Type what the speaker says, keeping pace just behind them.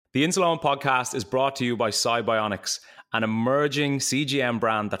The Insuleoin podcast is brought to you by Cybionics, an emerging CGM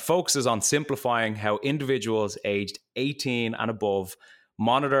brand that focuses on simplifying how individuals aged 18 and above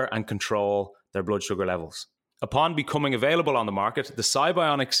monitor and control their blood sugar levels. Upon becoming available on the market, the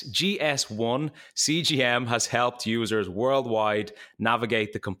Cybionics GS1 CGM has helped users worldwide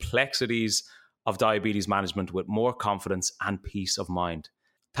navigate the complexities of diabetes management with more confidence and peace of mind.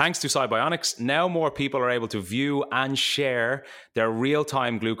 Thanks to Cybionics, now more people are able to view and share their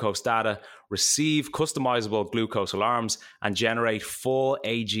real-time glucose data, receive customizable glucose alarms, and generate full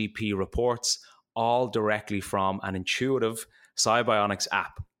AGP reports, all directly from an intuitive Cybionics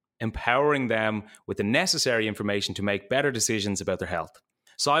app, empowering them with the necessary information to make better decisions about their health.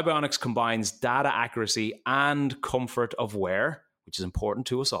 Cybionics combines data accuracy and comfort of wear, which is important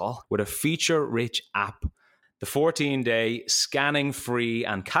to us all, with a feature-rich app. The 14-day scanning-free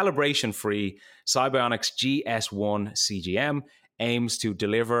and calibration-free Cybionics GS1 CGM aims to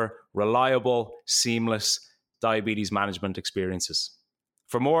deliver reliable, seamless diabetes management experiences.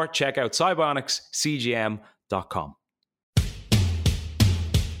 For more, check out cybionicscgm.com.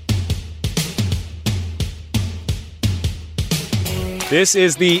 This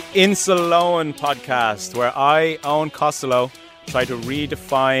is the Insuleoin podcast, where I, Owen Costello, try to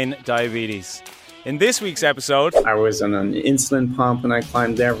redefine diabetes. In this week's episode, I was on an insulin pump when I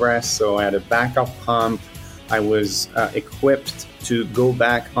climbed Everest, so I had a backup pump. I was equipped to go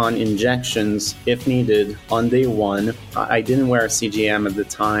back on injections if needed on day one. I didn't wear a CGM at the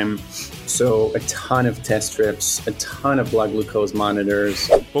time, so a ton of test strips, a ton of blood glucose monitors.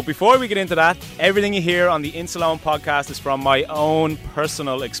 But before we get into that, everything you hear on the Insuleoin podcast is from my own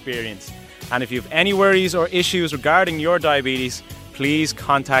personal experience. And if you have any worries or issues regarding your diabetes, please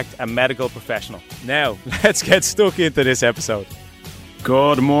contact a medical professional. Now, let's get stuck into this episode.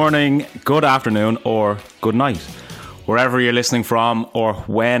 Good morning, good afternoon, or good night. Wherever you're listening from or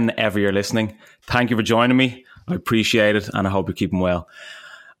whenever you're listening, thank you for joining me. I appreciate it and I hope you're keeping well.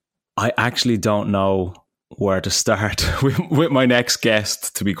 I actually don't know where to start with my next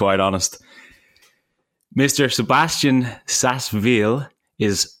guest, to be quite honest. Mr. Sebastian Sasseville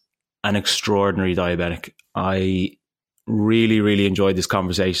is an extraordinary diabetic. I really enjoyed this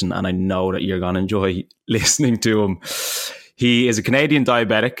conversation and I know that you're going to enjoy listening to him. He is a Canadian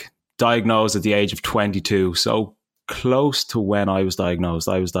diabetic, diagnosed at the age of 22, so close to when I was diagnosed.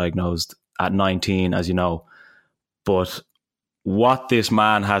 I was diagnosed at 19, as you know. But what this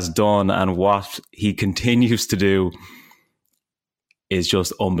man has done and what he continues to do is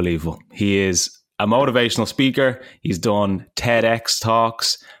just unbelievable. He is a motivational speaker. He's done TEDx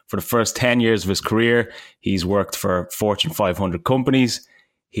talks for the first 10 years of his career. He's worked for Fortune 500 companies.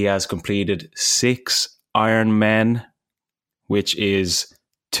 He has completed 6 Ironmen, which is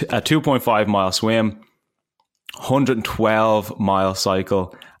a 2.5 mile swim, 112 mile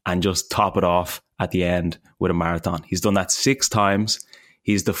cycle, and just top it off at the end with a marathon. He's done that 6 times.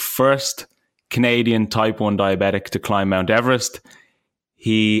 He's the first Canadian type 1 diabetic to climb Mount Everest.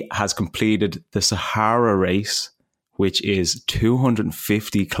 He has completed the Sahara race, which is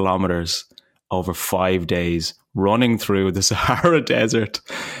 250 kilometers over 5 days, running through the Sahara Desert,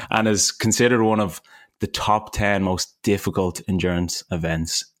 and is considered one of the top 10 most difficult endurance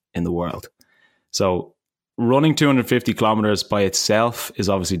events in the world. So running 250 kilometers by itself is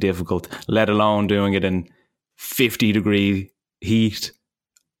obviously difficult, let alone doing it in 50-degree heat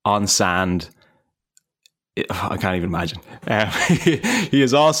on sand. I can't even imagine. He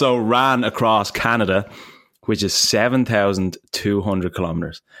has also ran across Canada, which is 7,200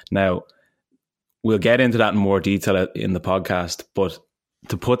 kilometers. Now, we'll get into that in more detail in the podcast, but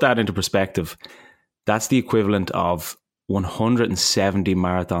to put that into perspective, that's the equivalent of 170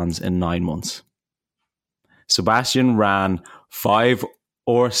 marathons in 9 months. Sebastian ran 5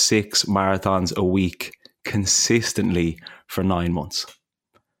 or 6 marathons a week consistently for 9 months.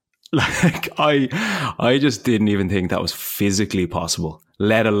 Like, I just didn't even think that was physically possible,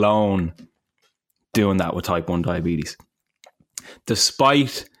 let alone doing that with type 1 diabetes.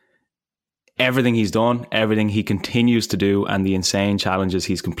 Despite everything he's done, everything he continues to do, and the insane challenges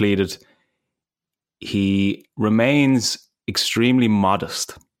he's completed, he remains extremely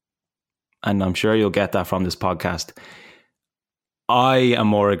modest. And I'm sure you'll get that from this podcast. I am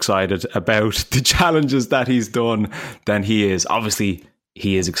more excited about the challenges that he's done than he is. Obviously,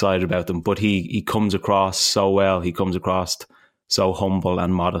 he is excited about them, but he comes across so well. He comes across so humble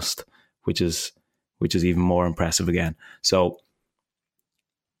and modest, which is even more impressive again. So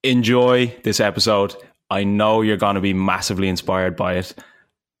enjoy this episode. I know you're going to be massively inspired by it.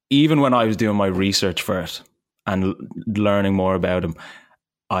 Even when I was doing my research for it and learning more about him,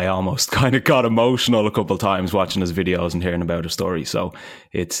 I almost kind of got emotional a couple of times watching his videos and hearing about his story. So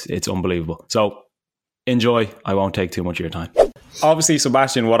it's unbelievable. So enjoy. I won't take too much of your time. Obviously,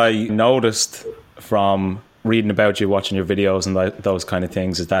 Sebastian, what I noticed from reading about you, watching your videos and those kind of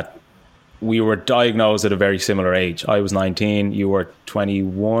things is that we were diagnosed at a very similar age. I was 19, you were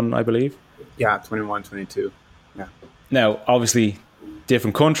 21, I believe. Yeah, 21, 22. Yeah. Now, obviously,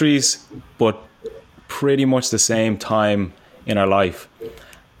 different countries, but pretty much the same time in our life.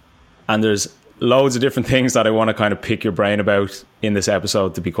 And there's loads of different things that I want to kind of pick your brain about in this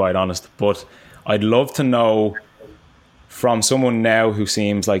episode, to be quite honest. But I'd love to know from someone now who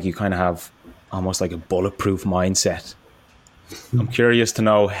seems like you kind of have almost like a bulletproof mindset. I'm curious to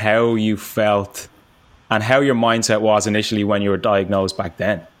know how you felt and how your mindset was initially when you were diagnosed back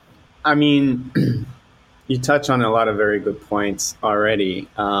then. I mean, you touch on a lot of very good points already.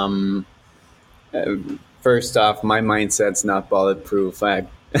 First off, my mindset's not bulletproof. I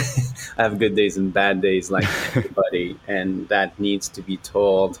have good days and bad days like everybody, and that needs to be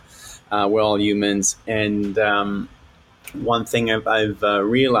told. We're all humans. And one thing I've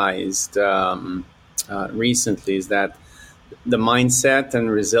realized recently is that the mindset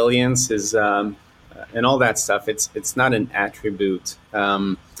and resilience is, and all that stuff, it's not an attribute.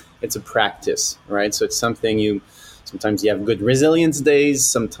 It's a practice, right? So it's something sometimes you have good resilience days,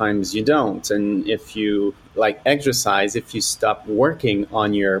 sometimes you don't. And if you like exercise, if you stop working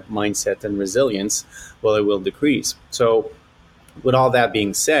on your mindset and resilience, well, it will decrease. So with all that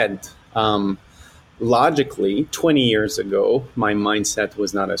being said, logically, 20 years ago, my mindset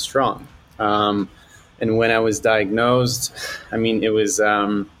was not as strong. And when I was diagnosed, I mean, it was,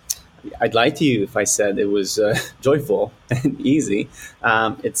 I'd lie to you if I said it was joyful and easy.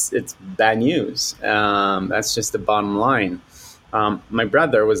 It's bad news. That's just the bottom line. My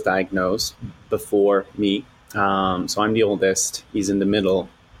brother was diagnosed before me. So I'm the oldest. He's in the middle.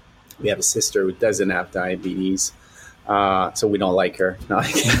 We have a sister who doesn't have diabetes. So we don't like her. No,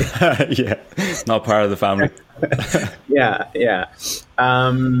 yeah, not part of the family. Yeah.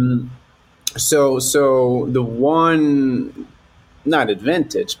 So the one, not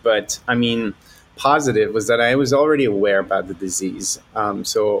advantage, but I mean, positive was that I was already aware about the disease.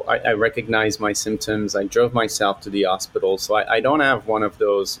 So I recognized my symptoms. I drove myself to the hospital. So I don't have one of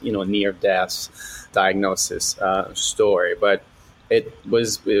those, near death diagnosis story, but it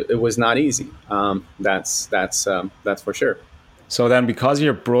was not easy. That's for sure. So then, because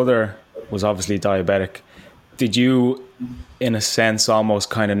your brother was obviously diabetic, did you, in a sense, almost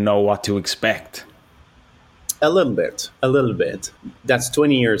kind of know what to expect? A little bit. That's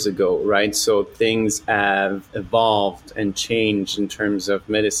 20 years ago, right? So things have evolved and changed in terms of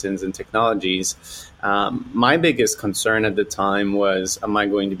medicines and technologies. My biggest concern at the time was, am I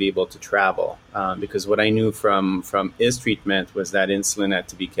going to be able to travel? Because what I knew from his treatment was that insulin had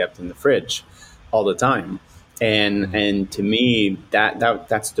to be kept in the fridge all the time. And to me,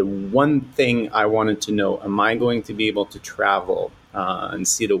 that's the one thing I wanted to know. Am I going to be able to travel and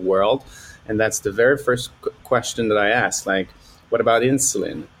see the world? And that's the very first question that I asked, like, what about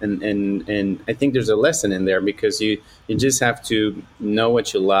insulin? And I think there's a lesson in there, because you just have to know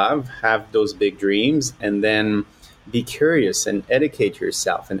what you love, have those big dreams, and then be curious and educate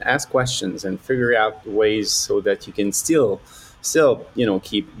yourself and ask questions and figure out ways so that you can still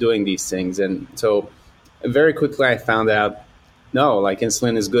keep doing these things. And so very quickly I found out, no, like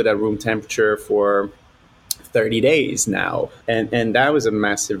insulin is good at room temperature for 30 days now. And that was a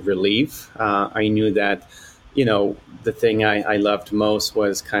massive relief. I knew that, the thing I loved most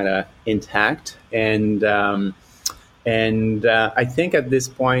was kind of intact. And I think at this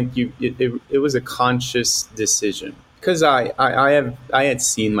point, it was a conscious decision, because I had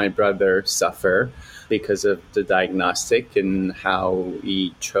seen my brother suffer because of the diagnostic and how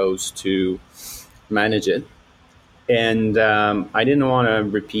he chose to manage it. And I didn't want to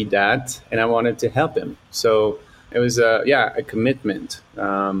repeat that, and I wanted to help him. So it was a commitment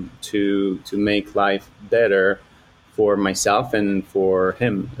to make life better for myself and for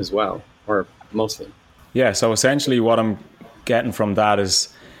him as well, or mostly. Yeah, so essentially what I'm getting from that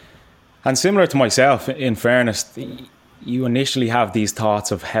is, and similar to myself, in fairness, you initially have these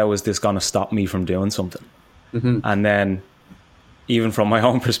thoughts of, how is this going to stop me from doing something? Mm-hmm. And then even from my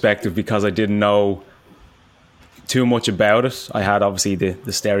own perspective, because I didn't know too much about it, I had obviously the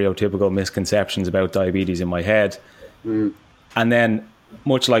stereotypical misconceptions about diabetes in my head. Mm. And then,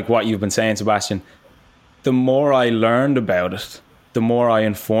 much like what you've been saying, Sebastian, the more I learned about it, the more I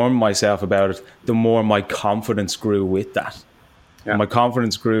informed myself about it, the more my confidence grew with that. Yeah. My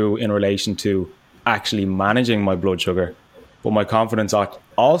confidence grew in relation to actually managing my blood sugar, but my confidence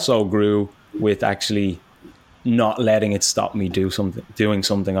also grew with actually not letting it stop me doing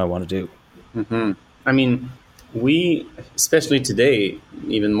something I want to do. I mean, we, especially today,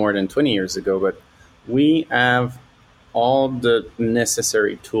 even more than 20 years ago, but we have all the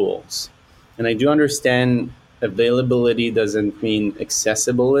necessary tools. And I do understand availability doesn't mean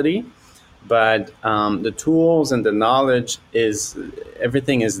accessibility, but the tools and the knowledge is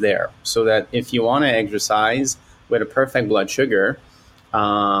everything is there. So that if you want to exercise with a perfect blood sugar,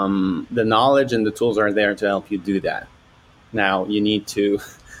 the knowledge and the tools are there to help you do that. Now you need to,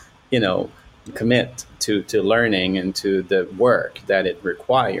 commit to learning and to the work that it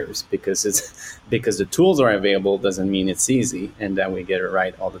requires, because the tools are available doesn't mean it's easy and that we get it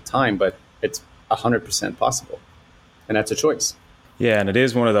right all the time, but it's 100% possible, and that's a choice. Yeah, and it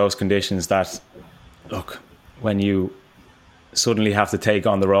is one of those conditions that, look, when you suddenly have to take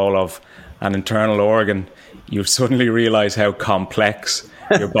on the role of an internal organ, you suddenly realize how complex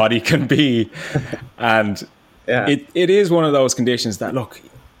your body can be. And it is one of those conditions that, look,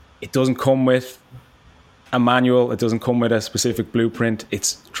 it doesn't come with a manual. It doesn't come with a specific blueprint.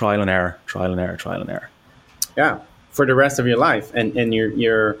 It's trial and error, trial and error, trial and error. Yeah, for the rest of your life. And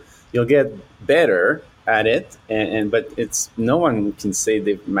you'll get better at it, but it's no one can say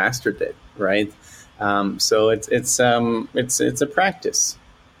they've mastered it, right? So it's a practice.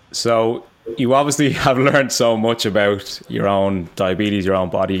 So you obviously have learned so much about your own diabetes, your own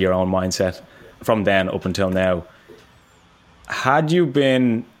body, your own mindset from then up until now. Had you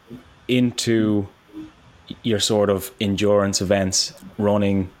been into your sort of endurance events,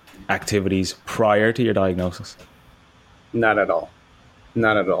 running activities prior to your diagnosis? Not at all.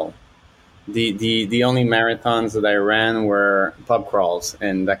 Not at all. The only marathons that I ran were pub crawls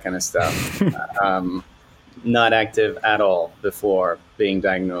and that kind of stuff. Not active at all before being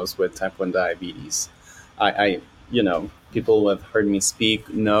diagnosed with type 1 diabetes. I people who have heard me speak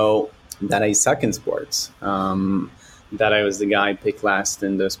know that I suck in sports. That I was the guy picked last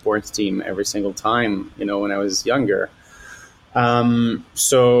in the sports team every single time, when I was younger. And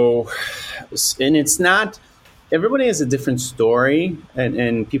it's not, everybody has a different story,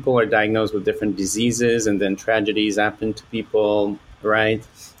 and people are diagnosed with different diseases, and then tragedies happen to people, right?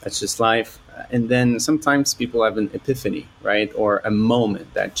 That's just life. And then sometimes people have an epiphany, right? Or a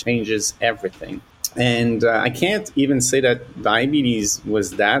moment that changes everything. And I can't even say that diabetes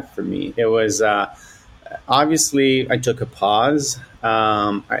was that for me. It was, obviously, I took a pause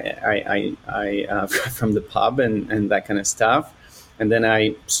from the pub and that kind of stuff. And then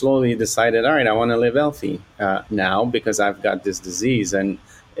I slowly decided, all right, I want to live healthy now because I've got this disease. And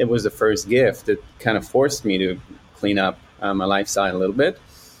it was the first gift that kind of forced me to clean up my lifestyle a little bit.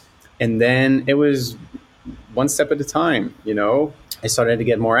 And then it was one step at a time, I started to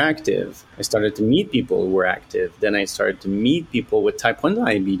get more active. I started to meet people who were active. Then I started to meet people with type 1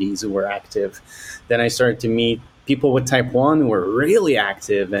 diabetes who were active. Then I started to meet people with type 1 who were really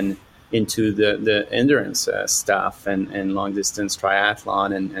active and into the endurance stuff and long distance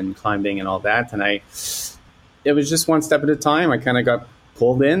triathlon and climbing and all that. And it was just one step at a time. I kind of got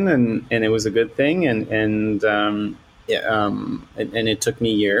pulled in, and it was a good thing. And it took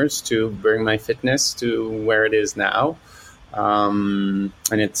me years to bring my fitness to where it is now. And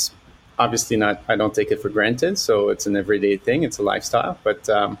it's obviously not, I don't take it for granted. So it's an everyday thing. It's a lifestyle, but,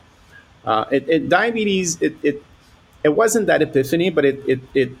 diabetes, it wasn't that epiphany, but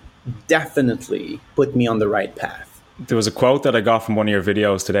it definitely put me on the right path. There was a quote that I got from one of your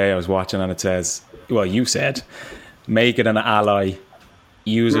videos today I was watching, and it says, well, you said, make it an ally,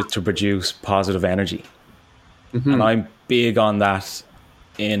 use it to produce positive energy. Mm-hmm. And I'm big on that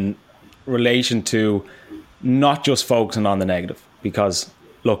in relation to not just focusing on the negative, because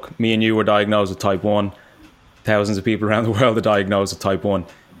look, me and you were diagnosed with type 1. Thousands of people around the world are diagnosed with type 1.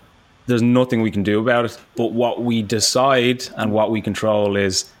 There's nothing we can do about it, but what we decide and what we control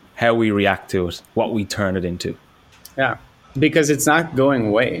is how we react to it, what we turn it into. Yeah, because it's not going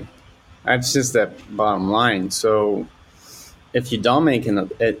away. That's just the bottom line. So if you don't make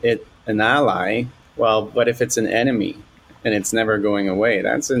it an ally, well, but if it's an enemy and it's never going away,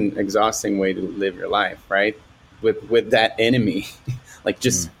 that's an exhausting way to live your life, right? With that enemy, like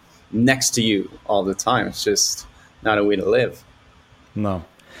just next to you all the time. It's just not a way to live. No.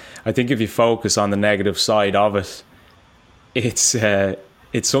 I think if you focus on the negative side of it, it's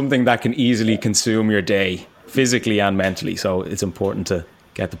something that can easily consume your day, physically and mentally. So it's important to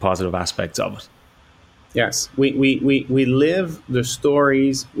get the positive aspects of it. Yes, we live the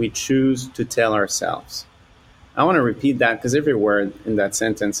stories we choose to tell ourselves. I want to repeat that because every word in that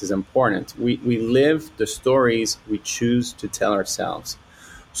sentence is important. We live the stories we choose to tell ourselves.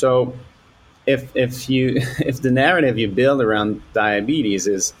 So if the narrative you build around diabetes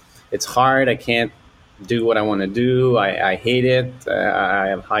is it's hard, I can't do what I want to do. I hate it. I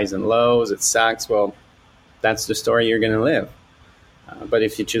have highs and lows. It sucks. Well, that's the story you're going to live. But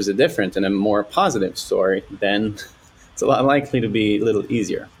if you choose a different and a more positive story, then it's a lot likely to be a little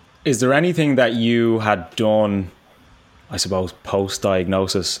easier. Is there anything that you had done, I suppose,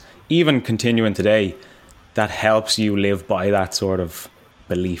 post-diagnosis, even continuing today, that helps you live by that sort of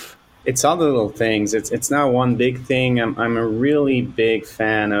belief? It's all the little things. It's not one big thing. I'm a really big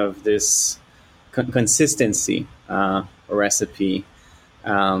fan of this consistency recipe,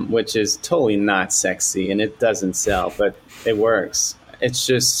 which is totally not sexy and it doesn't sell, but it works. It's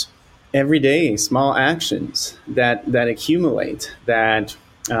just everyday small actions that accumulate. And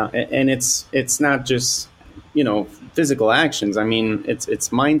it's not just physical actions. I mean, it's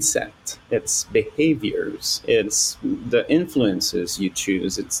mindset, it's behaviors, it's the influences you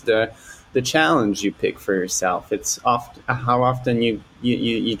choose, it's the challenge you pick for yourself. It's how often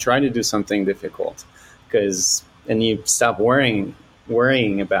you try to do something difficult, and you stop worrying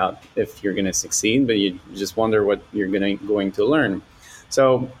about if you're going to succeed, but you just wonder what you're going to learn.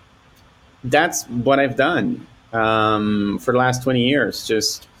 So that's what I've done for the last 20 years,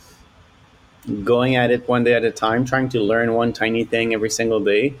 just going at it one day at a time, trying to learn one tiny thing every single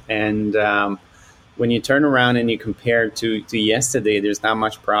day. And when you turn around and you compare to yesterday, there's not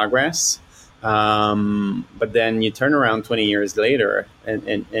much progress. But then you turn around 20 years later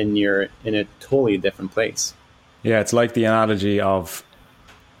and you're in a totally different place. Yeah, it's like the analogy of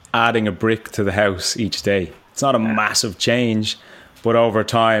adding a brick to the house each day. It's not a massive change, but over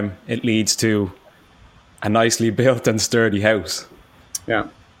time it leads to a nicely built and sturdy house. Yeah.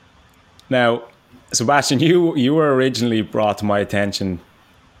 Now, Sebastian, you were originally brought to my attention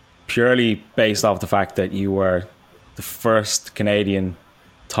purely based off the fact that you were the first Canadian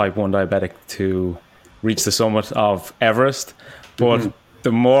type 1 diabetic to reach the summit of Everest. But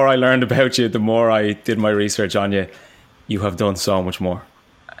the more I learned about you, the more I did my research on you, you have done so much more.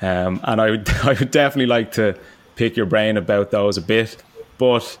 And I would definitely like to pick your brain about those a bit.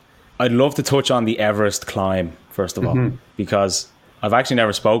 But I'd love to touch on the Everest climb, first of all, because I've actually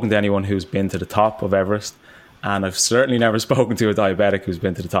never spoken to anyone who's been to the top of Everest, and I've certainly never spoken to a diabetic who's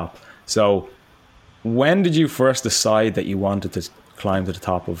been to the top. So when did you first decide that you wanted to climb to the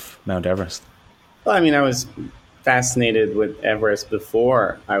top of Mount Everest? Well, I mean, I was fascinated with Everest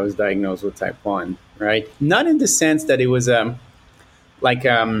before I was diagnosed with type 1, right? Not in the sense that it was it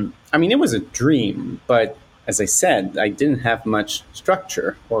was a dream, but as I said, I didn't have much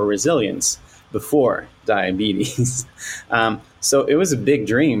structure or resilience before diabetes. So it was a big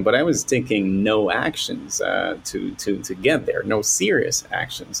dream, but I was taking no actions to get there, no serious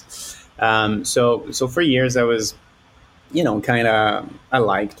actions. So for years I was, I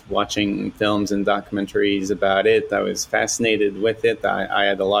liked watching films and documentaries about it. I was fascinated with it. I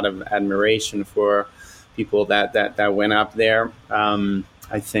had a lot of admiration for people that went up there.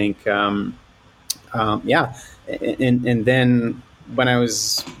 I think, and then when I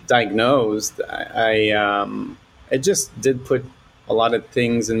was diagnosed, I just did put a lot of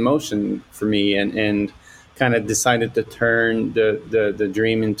things in motion for me, and kind of decided to turn the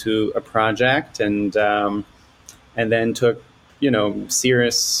dream into a project, and then took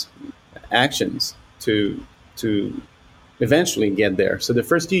serious actions to eventually get there. So the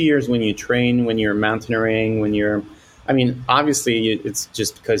first few years when you train, when you're mountaineering, obviously it's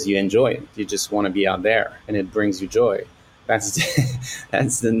just because you enjoy it. You just want to be out there, and it brings you joy. That's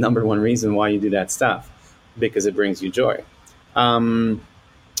the number one reason why you do that stuff, because it brings you joy. And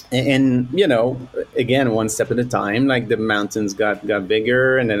again, one step at a time. Like the mountains got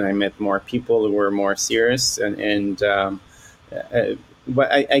bigger, and then I met more people who were more serious.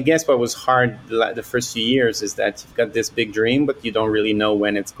 But I guess what was hard the first few years is that you've got this big dream, but you don't really know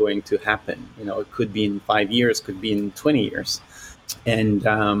when it's going to happen. It could be in 5 years, could be in 20 years, and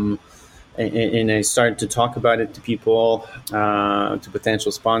I started to talk about it to people, to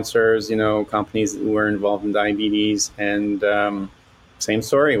potential sponsors, companies who were involved in diabetes, and same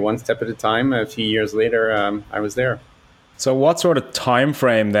story, one step at a time. A few years later, I was there. So what sort of time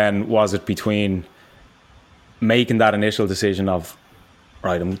frame then was it between making that initial decision of,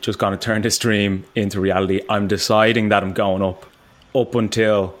 right, I'm just going to turn this dream into reality, I'm deciding that I'm going up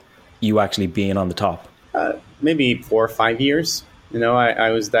until you actually being on the top? Maybe 4 or 5 years.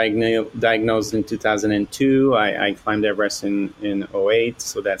 I was diagnosed in 2002. I climbed Everest in 2008,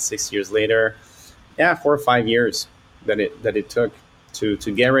 so that's 6 years later. Yeah, 4 or 5 years that it took to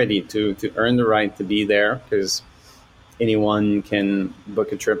get ready, to earn the right to be there, because anyone can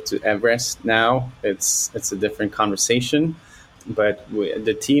book a trip to Everest now. It's a different conversation, but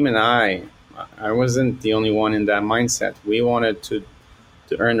the team and I wasn't the only one in that mindset. We wanted to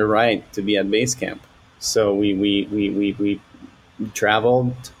earn the right to be at base camp. So we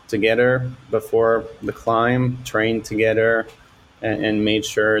traveled together before the climb, trained together, and made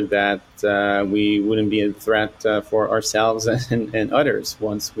sure that we wouldn't be a threat for ourselves and others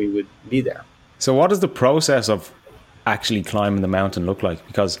once we would be there. So, what does the process of actually climbing the mountain look like?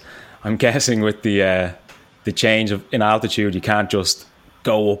 Because I'm guessing with the change of in altitude, you can't just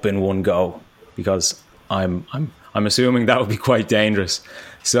go up in one go. Because I'm assuming that would be quite dangerous.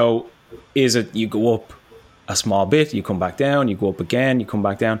 So, is it you go up a small bit, you come back down, you go up again, you come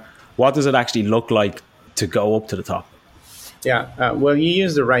back down? What does it actually look like to go up to the top? Yeah, well, you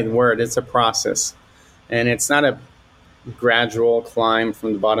use the right word. It's a process, and it's not a gradual climb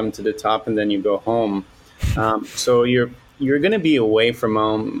from the bottom to the top and then you go home. So you're going to be away from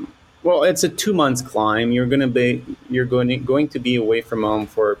home. Well, it's a 2 months climb. You're going to be away from home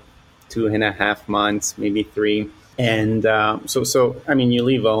for 2.5 months, maybe three. And so I mean, you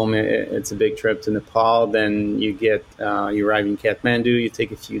leave home. It's a big trip to Nepal. Then you arrive in Kathmandu. You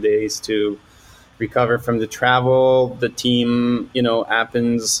take a few days to recover from the travel. The team,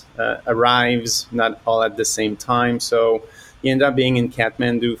 arrives not all at the same time. So you end up being in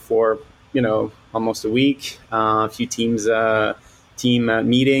Kathmandu for, almost a week. A few team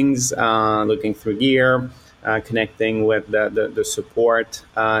meetings, looking through gear, connecting with the support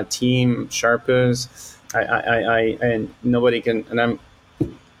team, Sherpas. And nobody can, and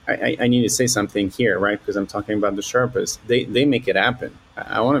I need to say something here, right? Because I'm talking about the Sherpas. They make it happen.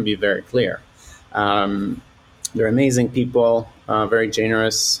 I want to be very clear. They're amazing people, very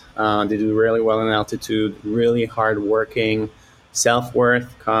generous. They do really well in altitude, really hardworking.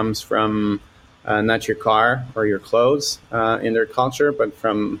 Self-worth comes from not your car or your clothes in their culture, but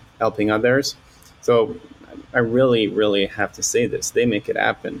from helping others. So I really, really have to say this. They make it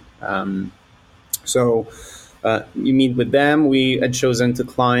happen. So you meet with them. We had chosen to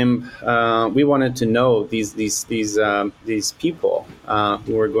climb. We wanted to know these people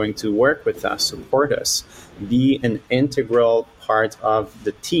who are going to work with us, support us, be an integral part of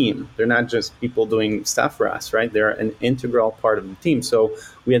the team. They're not just people doing stuff for us, right? They're an integral part of the team. So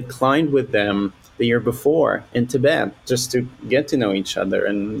we had climbed with them the year before in Tibet just to get to know each other,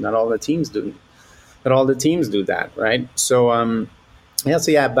 and not all the teams do. Not all the teams do that, right? So.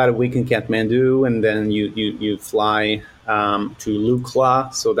 About a week in Kathmandu, and then you fly to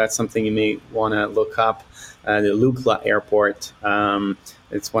Lukla. So that's something you may want to look up. The Lukla airport.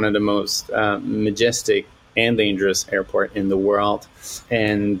 It's one of the most majestic and dangerous airport in the world.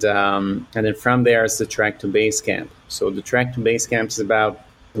 And then from there, it's the trek to base camp. So the trek to base camp is about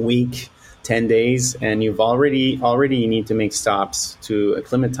a week, 10 days, and you've already you need to make stops to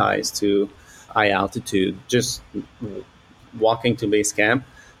acclimatize to high altitude. Just walking to base camp.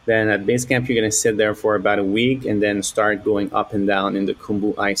 Then at base camp, you're going to sit there for about a week and then start going up and down in the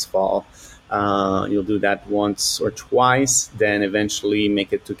Khumbu icefall. You'll do that once or twice, then eventually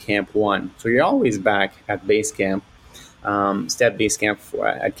make it to Camp 1. So you're always back at base camp. Stay at base camp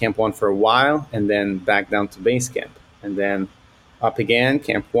at Camp 1 for a while, and then back down to base camp. And then up again,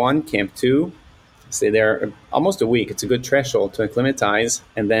 Camp 1, Camp 2. Stay there almost a week. It's a good threshold to acclimatize,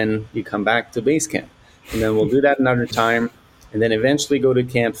 and then you come back to base camp. And then we'll do that another time. And then eventually go to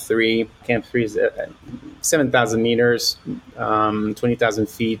Camp 3. Camp 3 is 7,000 meters, 20,000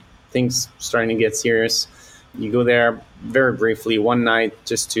 feet. Things starting to get serious. You go there very briefly one night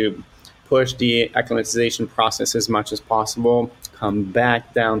just to push the acclimatization process as much as possible. Come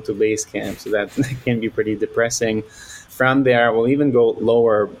back down to base camp. So that can be pretty depressing. From there, we'll even go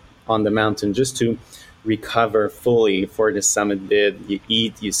lower on the mountain just to recover fully for the summit bid. You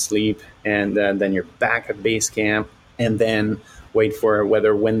eat, you sleep, and then you're back at base camp. And then wait for a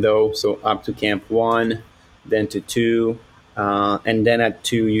weather window. So up to Camp 1, then to 2. And then at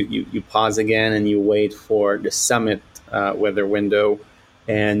 2, you pause again and you wait for the summit weather window.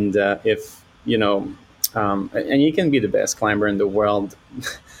 And and you can be the best climber in the world,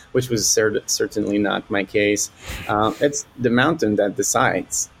 which was certainly not my case. It's the mountain that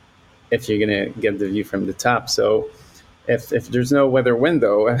decides if you're going to get the view from the top. So if there's no weather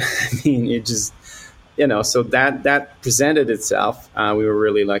window, I mean, it just... so that presented itself. We were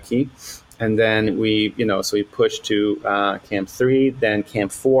really lucky. And then we pushed to Camp 3, then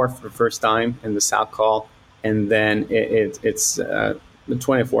Camp 4 for the first time in the South Col. And then it's a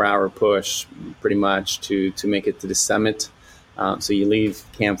 24-hour push pretty much to make it to the summit. So you leave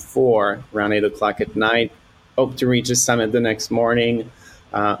Camp 4 around 8 o'clock at night, hope to reach the summit the next morning,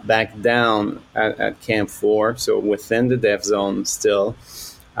 back down at Camp 4, so within the dev zone still.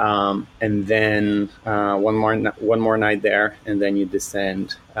 And then one more night there, and then you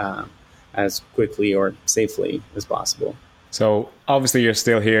descend as quickly or safely as possible. So obviously you're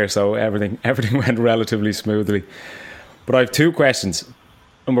still here, so everything went relatively smoothly. But I have two questions.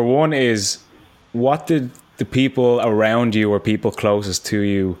 Number one is, what did the people around you or people closest to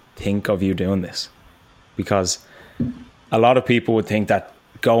you think of you doing this? Because a lot of people would think that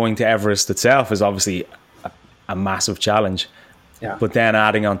going to Everest itself is obviously a massive challenge. Yeah. But then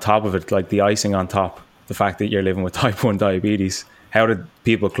adding on top of it, like the icing on top, the fact that you're living with type 1 diabetes, how did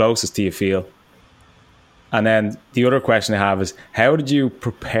people closest to you feel? And then the other question I have is, how did you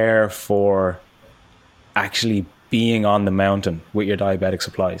prepare for actually being on the mountain with your diabetic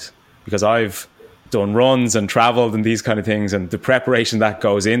supplies? Because I've done runs and traveled and these kind of things, and the preparation that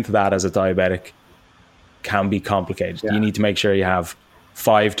goes into that as a diabetic can be complicated. Yeah. You need to make sure you have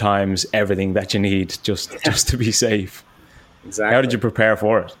 5 times everything that you need just to be safe. Exactly. How did you prepare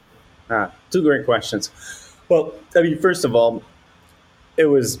for it? Two great questions. Well, I mean, first of all, it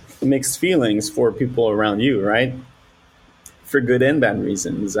was mixed feelings for people around you, right? For good and bad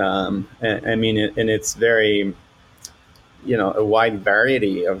reasons. I mean, and it's very, a wide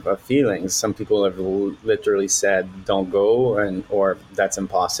variety of feelings. Some people have literally said, "Don't go," or "That's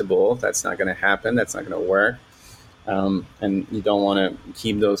impossible. That's not going to happen. That's not going to work." And you don't want to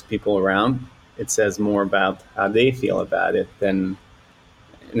keep those people around. It says more about how they feel about it and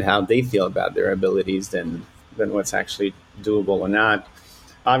how they feel about their abilities than what's actually doable or not.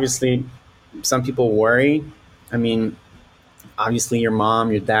 Obviously, some people worry. I mean, obviously your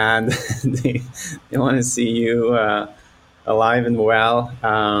mom, your dad, they want to see you alive and well,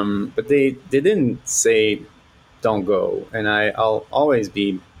 but they didn't say don't go, and I'll always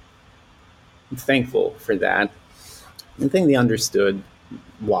be thankful for that. I think they understood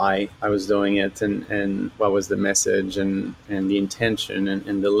why I was doing it and what was the message and the intention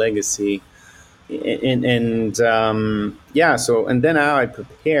and the legacy. So then how I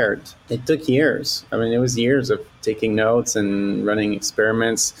prepared, it took years. I mean, it was years of taking notes and running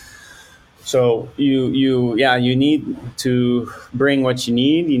experiments. So you need to bring what you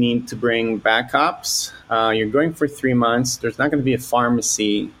need. You need to bring backups. You're going for 3 months. There's not going to be a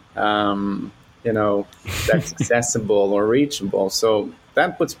pharmacy, that's accessible or reachable. So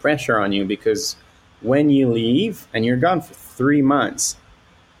that puts pressure on you, because when you leave and you're gone for 3 months,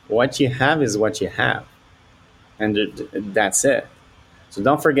 what you have is what you have, and that's it. So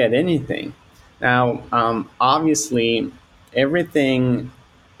don't forget anything. Now, obviously, everything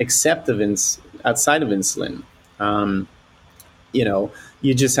except outside of insulin,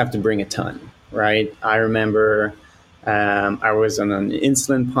 you just have to bring a ton, right? I remember I was on an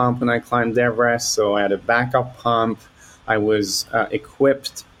insulin pump when I climbed Everest, so I had a backup pump. I was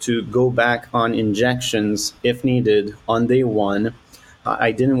equipped to go back on injections if needed on day 1.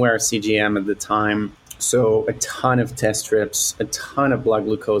 I didn't wear a CGM at the time, so a ton of test strips, a ton of blood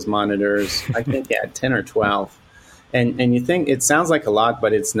glucose monitors. I think 10 or 12. And you think it sounds like a lot,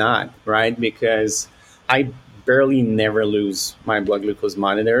 but it's not, right? Because I barely never lose my blood glucose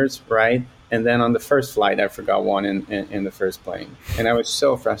monitors, right? And then on the first flight, I forgot one in the first plane. And I was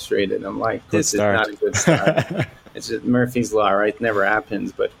so frustrated. I'm like, this is not a good start. It's just Murphy's Law, right? It never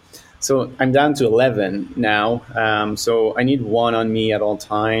happens. But so I'm down to 11 now. So I need one on me at all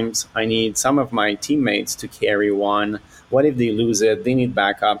times. I need some of my teammates to carry one. What if they lose it? They need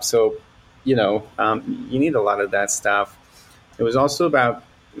backup. So, you need a lot of that stuff. It was also about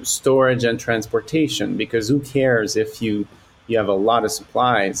storage and transportation, because who cares if you have a lot of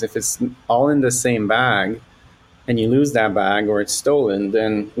supplies? If it's all in the same bag and you lose that bag or it's stolen,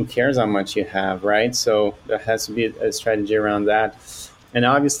 then who cares how much you have, right? So there has to be a strategy around that. And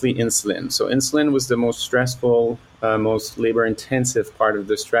obviously insulin. So insulin was the most stressful, most labor-intensive part of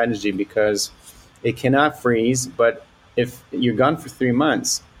the strategy, because it cannot freeze, but if you're gone for 3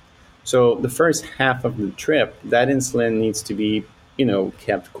 months, so the first half of the trip, that insulin needs to be,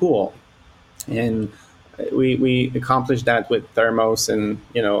 kept cool. And we accomplished that with thermos and,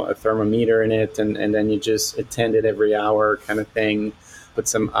 a thermometer in it, and then you just attend it every hour kind of thing, put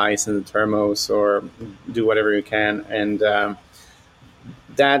some ice in the thermos or do whatever you can. And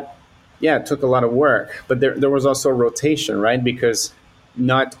that took a lot of work, but there was also rotation, right? Because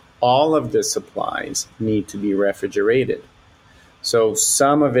not all of the supplies need to be refrigerated. So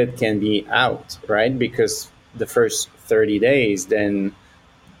some of it can be out, right? Because the first 30 days, then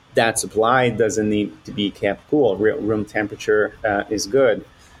that supply doesn't need to be kept cool. Room temperature is good,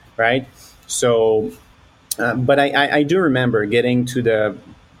 right? So, but I do remember getting to the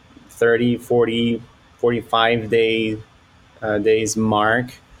 30, 40, 45 days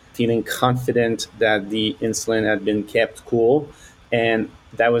mark, feeling confident that the insulin had been kept cool. And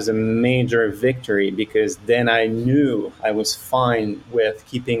that was a major victory, because then I knew I was fine with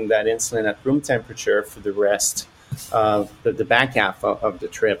keeping that insulin at room temperature for the rest the back half of the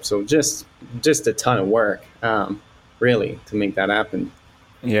trip. So just a ton of work, really, to make that happen.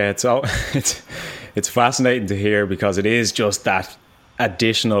 Yeah, it's fascinating to hear, because it is just that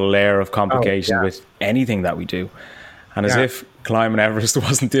additional layer of Oh complication yeah, with anything that we do. And as yeah, if climbing Everest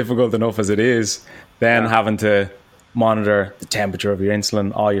wasn't difficult enough as it is, then yeah, having to monitor the temperature of your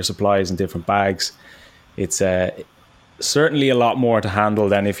insulin, all your supplies in different bags, it's certainly a lot more to handle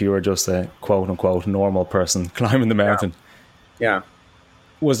than if you were just a quote unquote normal person climbing the yeah, mountain. yeah.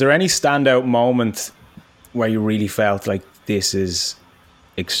 Was there any standout moment where you really felt like this is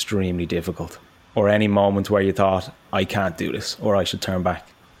extremely difficult? Or any moment where you thought, I can't do this, or I should turn back?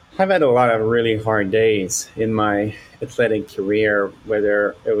 I've had a lot of really hard days in my athletic career,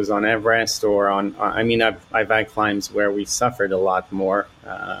 whether it was on Everest or on. I mean, I've had climbs where we suffered a lot more.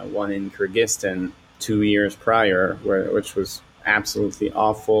 One in Kyrgyzstan 2 years prior, which was absolutely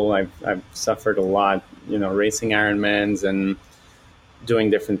awful. I've suffered a lot, racing Ironmans and doing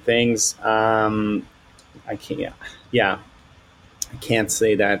different things. I can't. Yeah, I can't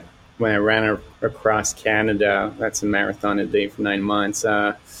say that when I ran across Canada, that's a marathon a day for 9 months.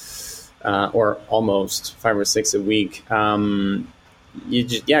 Or almost 5 or 6 a week,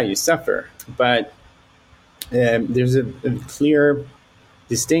 you suffer. But there's a clear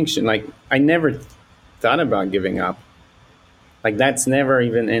distinction. Like, I never thought about giving up. Like, that's never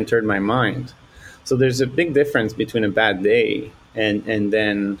even entered my mind. So there's a big difference between a bad day and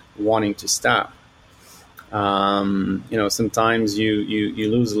then wanting to stop. Sometimes you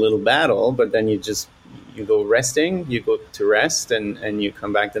lose a little battle, but then you go resting, you go to rest, and you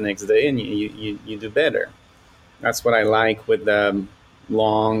come back the next day and you do better. That's what I like with the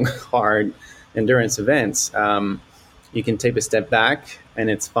long, hard endurance events. You can take a step back and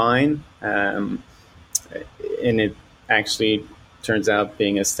it's fine. And it actually turns out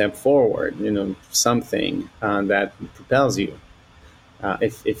being a step forward, something that propels you.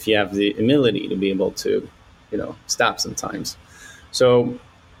 If you have the humility to be able to, stop sometimes. So,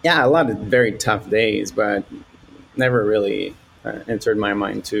 yeah, a lot of very tough days, but never really entered my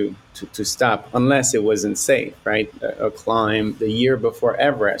mind to stop unless it wasn't safe, right? A climb the year before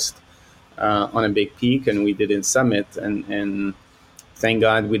Everest on a big peak, and we didn't summit, and thank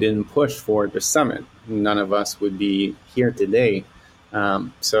God we didn't push for the summit. None of us would be here today.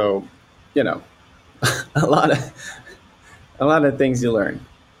 So, a lot of things you learn,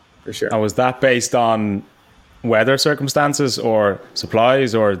 for sure. And was that based on weather circumstances or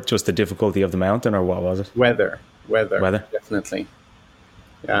supplies, or just the difficulty of the mountain, or what was it? Weather, Weather? definitely.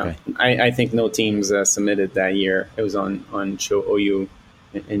 Yeah, Okay. I think no teams submitted that year. It was on Cho Oyu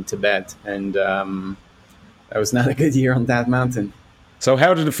in Tibet, and that was not a good year on that mountain. So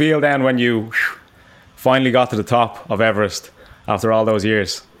how did it feel then when you finally got to the top of Everest after all those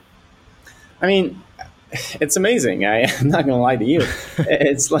years? I mean, it's amazing. I'm not going to lie to you.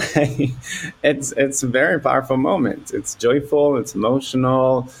 It's like it's a very powerful moment. It's joyful. It's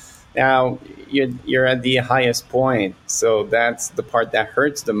emotional. Now you're at the highest point, so that's the part that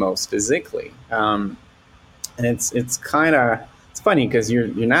hurts the most physically. And it's kind of it's funny because you're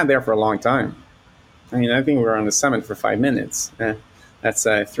not there for a long time. I mean, I think we were on the summit for 5 minutes. That's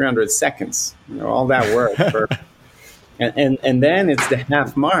 300 seconds. All that work for, and then it's the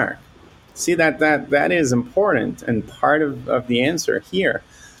half mark. See, that is important and part of the answer here.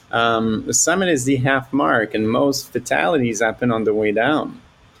 The summit is the half mark, and most fatalities happen on the way down.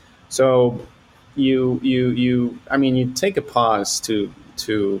 So you take a pause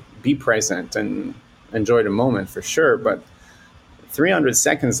to be present and enjoy the moment for sure. But 300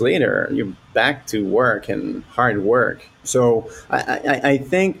 seconds later, you're back to work and hard work. So I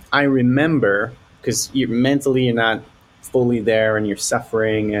think I remember, because you're not fully there and you're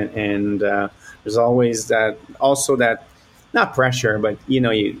suffering, and there's always that not pressure, but you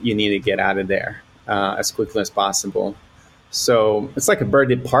need to get out of there as quickly as possible. So it's like a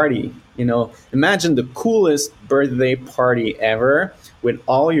birthday party. Imagine the coolest birthday party ever with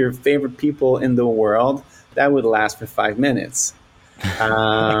all your favorite people in the world. That would last for 5 minutes.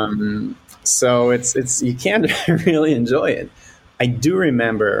 So it's you can't really enjoy it. I do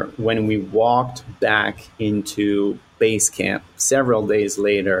remember when we walked back into base camp several days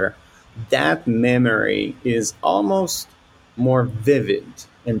later, that memory is almost more vivid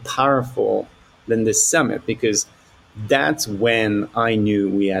and powerful than the summit, because that's when I knew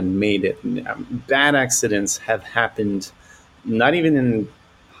we had made it. Bad accidents have happened, not even in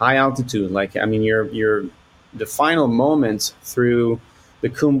high altitude. Like, I mean, you're the final moments through the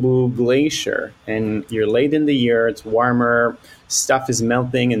Khumbu Glacier, and you're late in the year. It's warmer, stuff is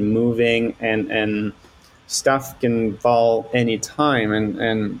melting and moving, and stuff can fall anytime.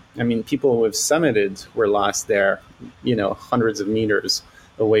 And I mean, people who have summited were lost there, hundreds of meters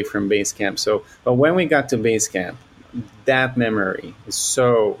away from base camp. So, but when we got to base camp, that memory is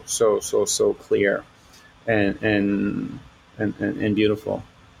so clear and beautiful.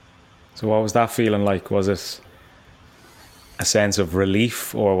 So what was that feeling like? Was it a sense of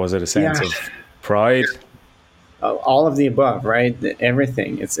relief, or was it a sense of pride? All of the above, right?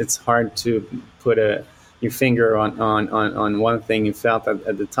 Everything. It's hard to put your finger on one thing you felt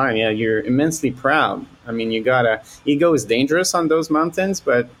at the time. Yeah, you're immensely proud. I mean, ego is dangerous on those mountains,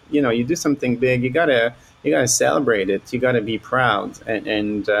 but you do something big, you gotta celebrate it. You gotta be proud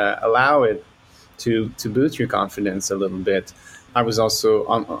and allow it to boost your confidence a little bit. I was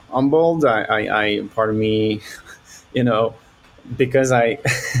also humbled. I part of me, because I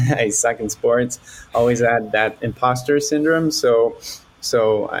I suck in sports, always had that imposter syndrome. So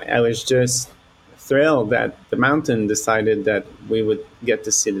I was just thrilled that the mountain decided that we would get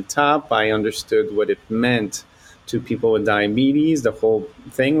to see the top. I understood what it meant to people with diabetes. The whole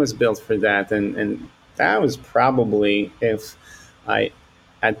thing was built for that, and that was probably, if I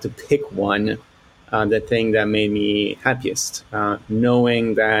had to pick one, the thing that made me happiest,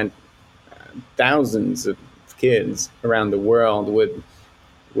 knowing that thousands of kids around the world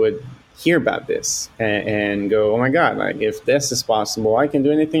would hear about this and go, oh my God, like, if this is possible, I can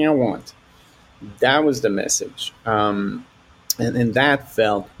do anything I want. That was the message. And that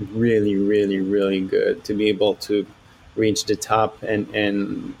felt really, really, really good to be able to reach the top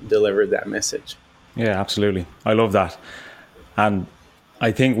and deliver that message. Yeah, absolutely. I love that. And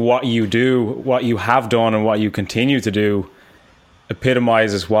I think what you do, what you have done, and what you continue to do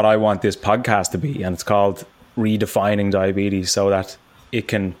epitomizes what I want this podcast to be. And it's called Redefining Diabetes, so that it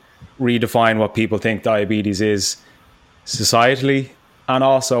can redefine what people think diabetes is societally, and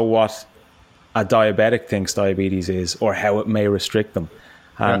also what a diabetic thinks diabetes is, or how it may restrict them.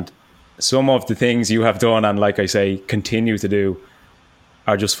 And some of the things you have done, and like I say, continue to do,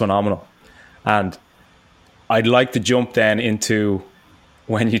 are just phenomenal. And I'd like to jump then into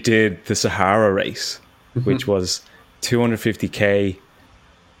when you did the Sahara race, which was 250k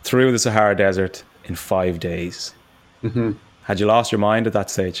through the Sahara Desert in 5 days. Had you lost your mind at that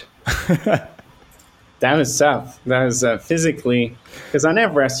stage? That was tough. That was physically, because on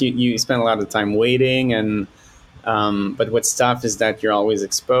Everest you spend a lot of time waiting, and but what's tough is that you're always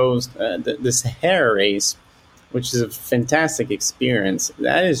exposed. The Sahara race, which is a fantastic experience,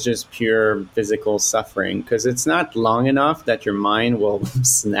 that is just pure physical suffering, because it's not long enough that your mind will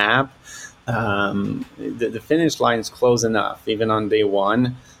snap. The finish line is close enough, even on day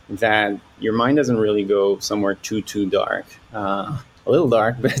one, that your mind doesn't really go somewhere too dark. A little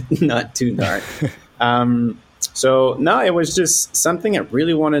dark, but not too dark. So no, it was just something I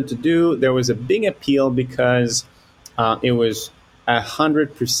really wanted to do. There was a big appeal because it was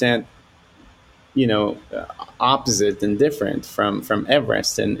 100%, opposite and different from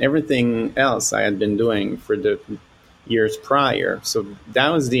Everest and everything else I had been doing for the years prior. So that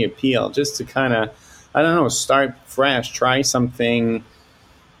was the appeal, just to kind of, start fresh, try something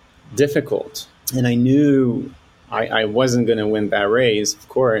difficult. And I knew I wasn't going to win that race, of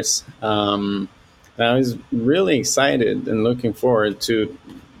course. I was really excited and looking forward to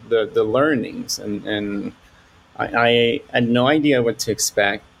the learnings, and I had no idea what to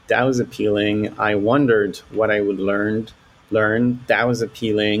expect. That was appealing. I wondered what I would learn. That was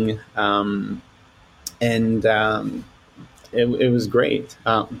appealing, it was great.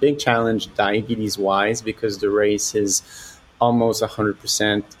 Big challenge diabetes-wise, because the race is almost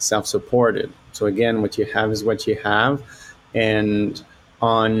 100% self-supported. So again, what you have is what you have, and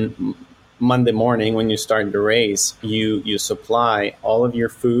on Monday morning, when you start the race, you supply all of your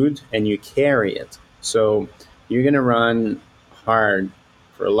food and you carry it. So you're going to run hard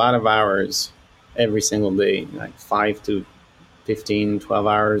for a lot of hours every single day, like 5 to 15, 12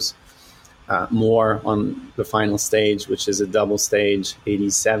 hours, more on the final stage, which is a double stage,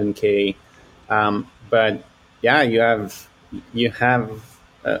 87K. But yeah, you have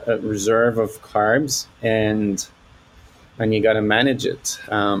a reserve of carbs, and you got to manage it.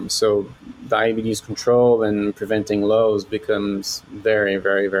 So diabetes control and preventing lows becomes very,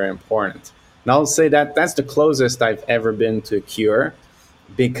 very, very important. And I'll say that that's the closest I've ever been to a cure,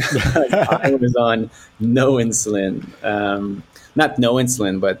 because I was on no insulin, not no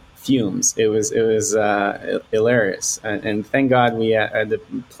insulin, but fumes. It was hilarious. And thank God we had a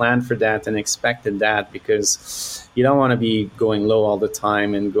plan for that and expected that, because you don't want to be going low all the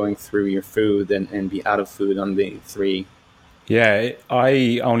time and going through your food and be out of food on day 3. Yeah,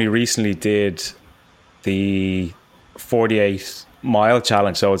 I only recently did the 48 mile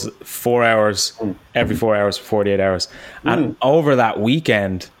challenge. So it's 4 hours, every 4 hours for 48 hours. And over that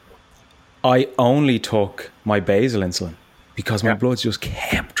weekend, I only took my basal insulin because my bloods just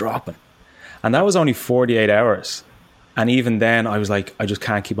kept dropping. And that was only 48 hours. And even then, I was like, I just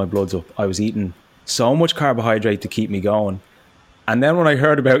can't keep my bloods up. I was eating so much carbohydrate to keep me going. And then when I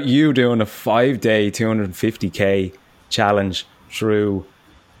heard about you doing a 5-day 250k challenge through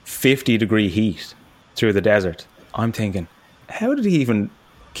 50-degree heat through the desert, I'm thinking, how did he even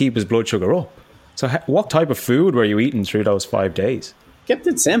keep his blood sugar up? So what type of food were you eating through those 5 days? Kept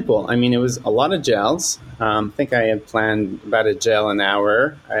it simple. I mean, it was a lot of gels. I think I had planned about a gel an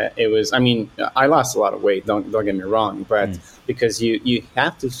hour. I lost a lot of weight, don't get me wrong, but because you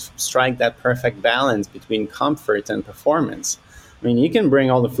have to strike that perfect balance between comfort and performance. I mean, you can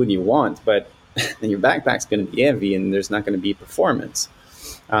bring all the food you want, but your backpack's going to be heavy and there's not going to be performance.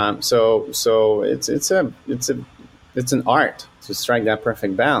 So it's an art to strike that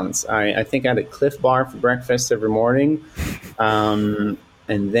perfect balance. I think I had a Cliff Bar for breakfast every morning. And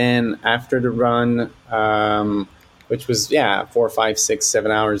then after the run, which was, 4, 5, 6,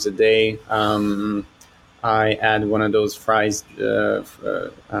 7 hours a day, I had one of those fries,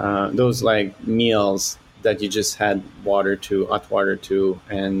 those like meals that you just had hot water to.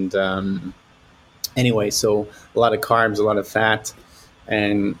 And anyway, so a lot of carbs, a lot of fat,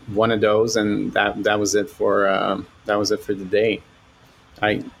 and one of those, and that was it for the day.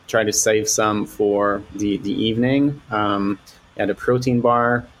 I try to save some for the evening. Had a protein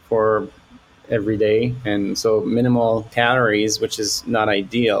bar for every day, and so minimal calories, which is not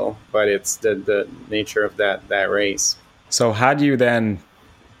ideal, but it's the nature of that race. So had you then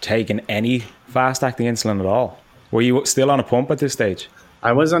taken any fast-acting insulin at all? Were you still on a pump at this stage?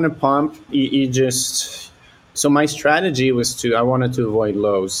 I was on a pump. So my strategy was I wanted to avoid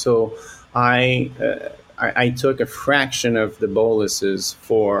lows. So I took a fraction of the boluses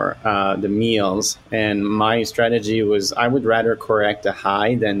for the meals, and my strategy was I would rather correct a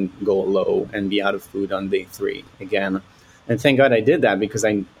high than go low and be out of food on day 3 again. And thank God I did that, because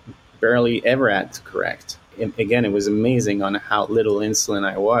I barely ever had to correct. Again, it was amazing on how little insulin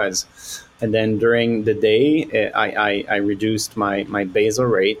I was. And then during the day, I reduced my basal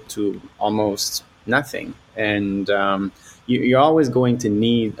rate to almost nothing. And you're always going to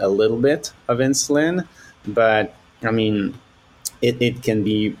need a little bit of insulin, but I mean, it can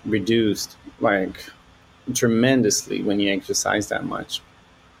be reduced like tremendously when you exercise that much.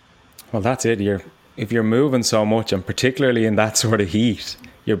 Well, that's it. If you're moving so much, and particularly in that sort of heat,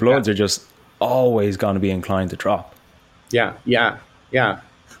 your bloods are just always going to be inclined to drop. Yeah.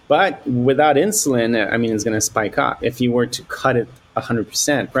 But without insulin, I mean, it's going to spike up if you were to cut it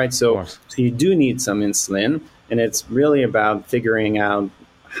 100%, right? So you do need some insulin, and it's really about figuring out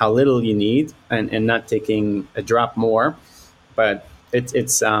how little you need and not taking a drop more. But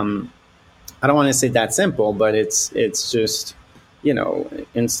it's I don't want to say that simple, but it's just,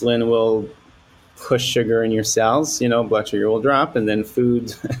 insulin will push sugar in your cells, blood sugar will drop, and then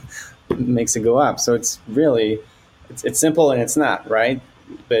food makes it go up. So it's really, it's simple and it's not, right?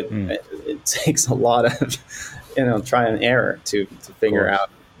 But it takes a lot of, try and error to figure out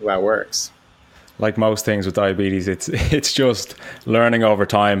what works. Like most things with diabetes, it's just learning over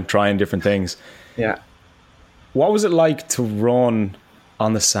time, trying different things. Yeah. What was it like to run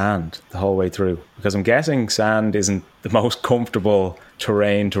on the sand the whole way through? Because I'm guessing sand isn't the most comfortable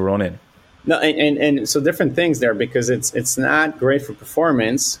terrain to run in. No, and so different things there, because it's not great for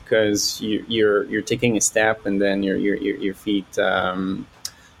performance, because you're taking a step and then your feet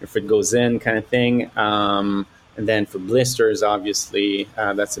your foot goes in, kind of thing. And then for blisters, obviously,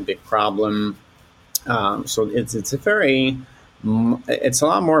 that's a big problem. So it's a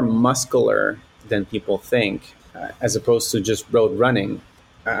lot more muscular than people think, as opposed to just road running.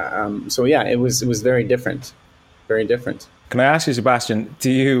 So yeah, it was very different. Can I ask you, Sebastian, do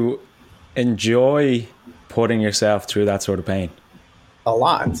you enjoy putting yourself through that sort of pain? A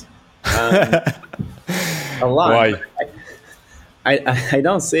lot. A lot. Why? I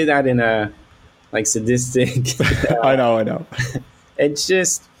don't say that in a like sadistic. I know. It's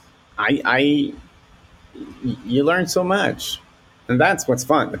just you learn so much, and that's what's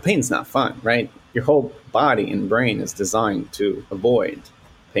fun. The pain's not fun, right? Your whole body and brain is designed to avoid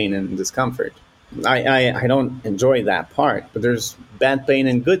pain and discomfort. I don't enjoy that part, but there's bad pain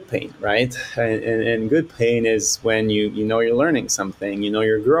and good pain, right? And good pain is when you know you're learning something,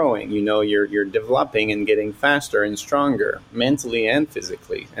 you're growing, you're developing and getting faster and stronger mentally and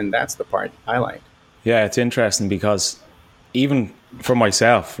physically, and that's the part I like. Yeah, it's interesting because even for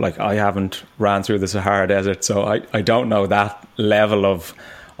myself, like I haven't ran through the Sahara Desert, so I don't know that level of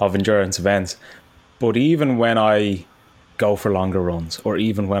endurance events. But even when I go for longer runs, or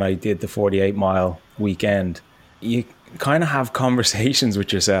even when I did the 48-mile weekend, you kind of have conversations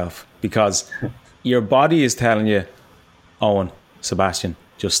with yourself because your body is telling you, Owen, Sebastian,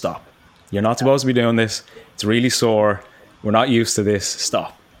 just stop. You're not supposed to be doing this. It's really sore. We're not used to this.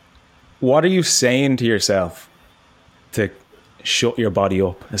 Stop. What are you saying to yourself to shut your body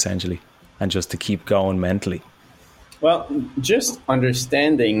up, essentially, and just to keep going mentally? Well, just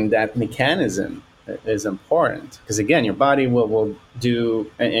understanding that mechanism is important because, again, your body will do,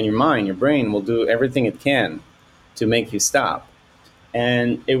 and your mind, your brain will do everything it can to make you stop.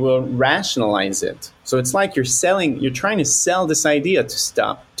 And it will rationalize it. So it's like you're trying to sell this idea to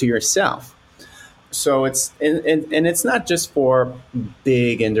stop to yourself. So and it's not just for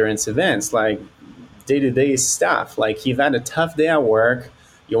big endurance events, like day-to-day stuff. Like you've had a tough day at work,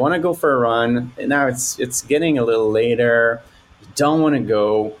 you want to go for a run, and now it's getting a little later, you don't want to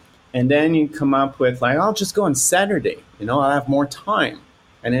go, and then you come up with like, I'll just go on Saturday, I'll have more time.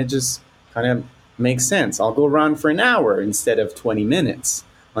 And it just kind of makes sense. I'll go run for an hour instead of 20 minutes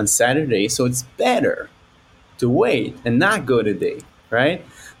on Saturday. So it's better to wait and not go today, right?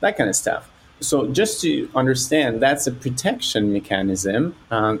 That kind of stuff. So just to understand, that's a protection mechanism,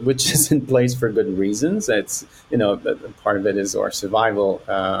 which is in place for good reasons. It's, part of it is our survival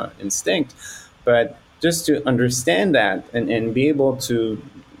instinct. But just to understand that and be able to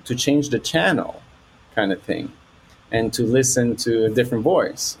change the channel kind of thing, and to listen to a different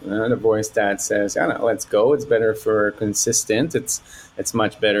voice, the voice that says, let's go. It's better for consistent. It's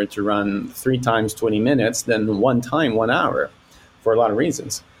much better to run 3 times 20 minutes than 1 time 1 hour for a lot of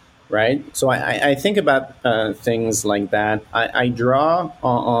reasons, right? So I think about things like that. I draw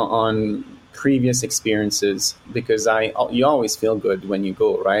on previous experiences because you always feel good when you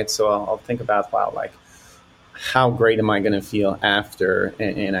go, right? So I'll think about, how great am I going to feel after?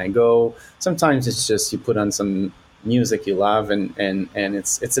 And I go. Sometimes it's just you put on some music you love, and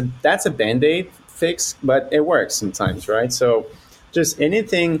that's a Band-Aid fix, but it works sometimes, right? So just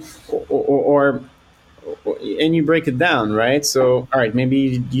anything, or and you break it down, right? So all right,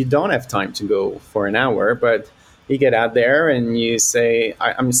 maybe you don't have time to go for an hour, but you get out there and you say,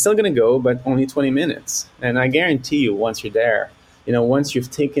 I'm still gonna go, but only 20 minutes. And I guarantee you, once you're there, once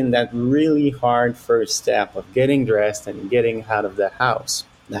you've taken that really hard first step of getting dressed and getting out of the house,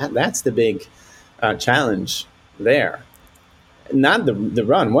 that's the big challenge there. Not the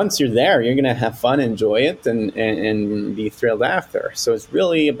run. Once you're there, you're going to have fun, enjoy it, and be thrilled after. So it's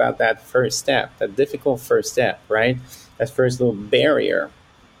really about that first step, that difficult first step, right? That first little barrier.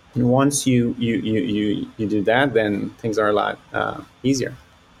 And once you do that, then things are a lot easier.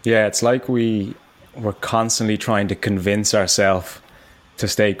 Yeah, it's like we're constantly trying to convince ourselves to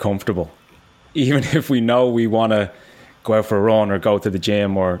stay comfortable. Even if we know we want to go out for a run or go to the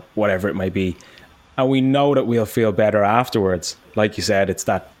gym or whatever it may be, and we know that we'll feel better afterwards. Like you said, it's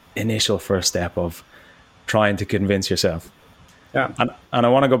that initial first step of trying to convince yourself. Yeah. And I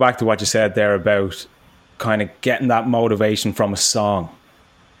want to go back to what you said there about kind of getting that motivation from a song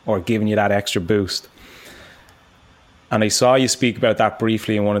or giving you that extra boost. And I saw you speak about that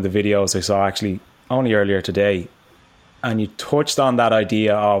briefly in one of the videos I saw actually only earlier today. And you touched on that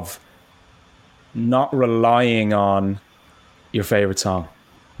idea of not relying on your favorite song,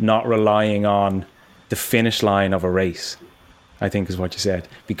 not relying on the finish line of a race, I think is what you said,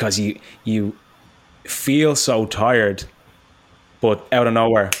 because you feel so tired, but out of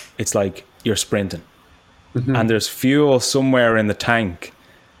nowhere, it's like you're sprinting. Mm-hmm. And there's fuel somewhere in the tank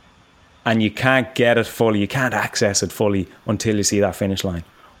and you can't get it fully, you can't access it fully until you see that finish line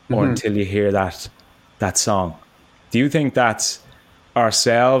or until you hear that song. Do you think that's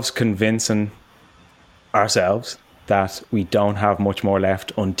ourselves convincing ourselves that we don't have much more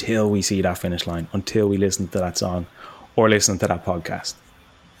left until we see that finish line, until we listen to that song or listen to that podcast?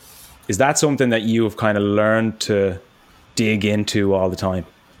 Is that something that you have kind of learned to dig into all the time?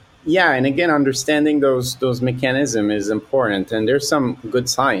 Yeah, and again, understanding those mechanisms is important, and there's some good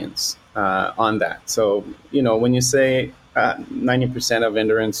science on that. So, when you say 90% of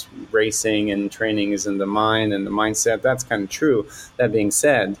endurance racing and training is in the mind and the mindset, that's kind of true. That being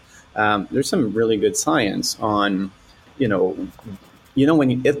said, there's some really good science on, when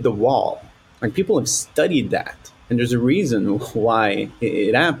you hit the wall. Like, people have studied that, and there's a reason why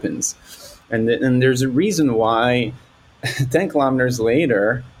it happens, and there's a reason why 10 kilometers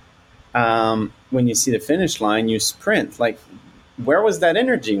later, when you see the finish line, you sprint. Like, where was that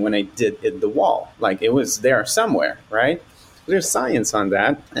energy when I did hit the wall? Like, it was there somewhere, right? There's science on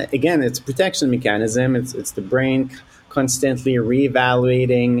that. Again, it's a protection mechanism. It's the brain constantly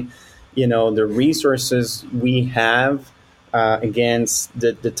reevaluating, the resources we have against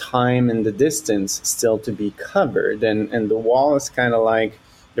the time and the distance still to be covered. And the wall is kind of like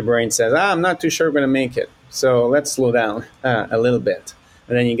the brain says, I'm not too sure we're going to make it. So let's slow down a little bit.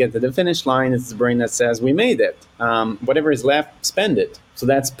 And then you get to the finish line. It's the brain that says, we made it. Whatever is left, spend it. So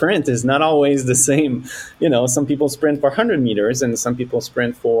that sprint is not always the same. Some people sprint for 100 meters and some people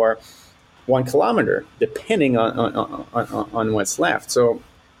sprint for 1 kilometer, depending on what's left. So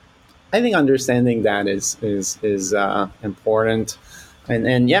I think understanding that is important.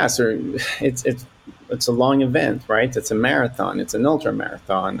 And yeah, so it's a long event, right? It's a marathon. It's an ultra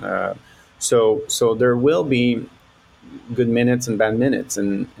marathon. So there will be good minutes and bad minutes,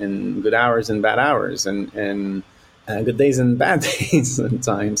 and good hours and bad hours, and good days and bad days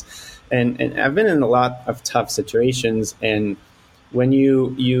sometimes. And I've been in a lot of tough situations, and when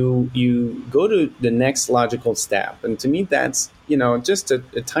you go to the next logical step, and to me that's just a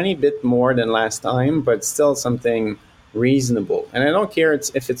tiny bit more than last time, but still something reasonable. And I don't care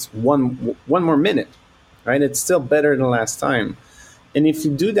if it's one more minute, right? It's still better than last time. And if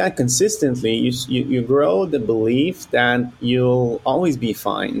you do that consistently, you grow the belief that you'll always be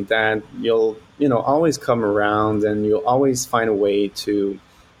fine, that you'll always come around, and you'll always find a way to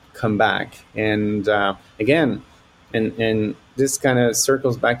come back. And again, and this kind of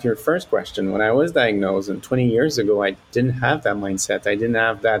circles back to your first question. When I was diagnosed, and 20 years ago, I didn't have that mindset. I didn't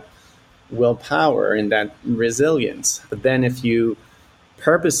have that willpower and that resilience. But then if you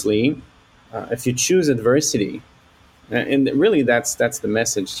purposely, if you choose adversity, and really that's the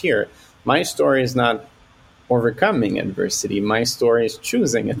message here. My story is not overcoming adversity. My story is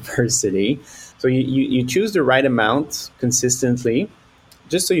choosing adversity. So you choose the right amount consistently,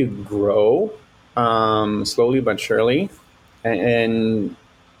 just so you grow slowly but surely. And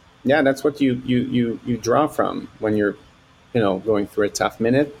yeah, that's what you draw from when you're going through a tough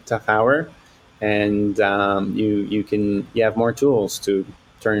minute, tough hour, and you have more tools to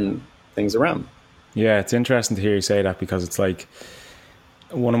turn things around. Yeah, it's interesting to hear you say that, because it's like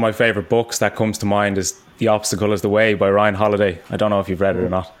one of my favorite books that comes to mind is The Obstacle is the Way by Ryan Holiday. I don't know if you've read it or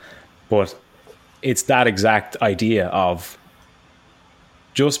not, but it's that exact idea of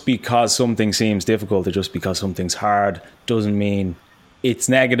just because something seems difficult or just because something's hard doesn't mean it's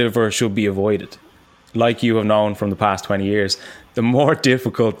negative or should be avoided. Like you have known from the past 20 years, the more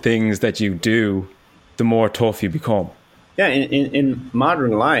difficult things that you do, the more tough you become. Yeah, in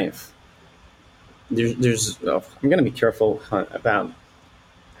modern life, there's I'm going to be careful about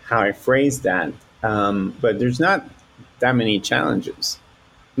how I phrase that, but there's not that many challenges.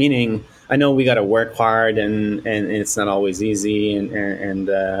 Meaning, I know we got to work hard, and it's not always easy, and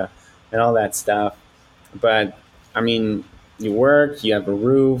all that stuff. But I mean, you work, you have a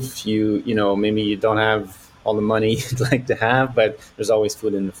roof, maybe you don't have all the money you'd like to have, but there's always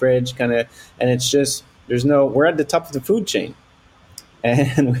food in the fridge, kind of. And it's just we're at the top of the food chain.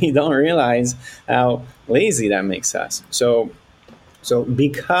 And we don't realize how lazy that makes us. So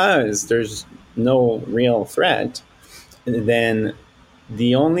because there's no real threat, then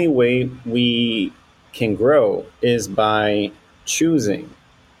the only way we can grow is by choosing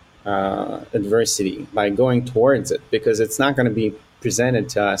adversity, by going towards it, because it's not going to be presented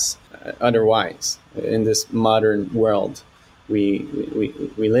to us otherwise in this modern world we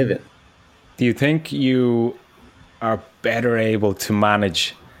live in. Do you think you are better able to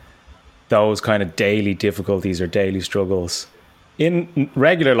manage those kind of daily difficulties or daily struggles in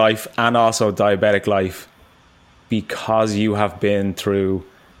regular life and also diabetic life because you have been through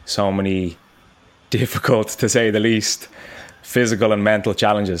so many difficult, to say the least, physical and mental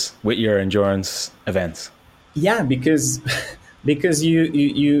challenges with your endurance events? Yeah, because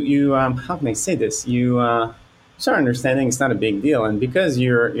you how can I say this? You start understanding it's not a big deal, and because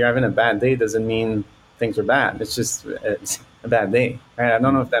you're having a bad day doesn't mean things are bad. It's just a bad day, right? I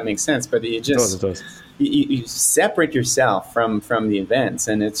don't know if that makes sense, but it does. You separate yourself from the events,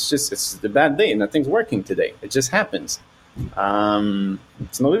 and it's a bad day. Nothing's working today. It just happens.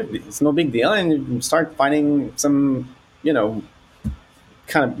 It's no big deal, and you start finding some kind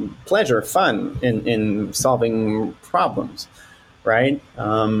of pleasure, fun in solving problems, right?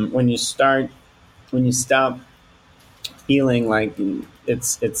 When you stop feeling like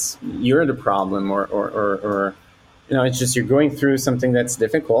it's you're the problem, or it's just you're going through something that's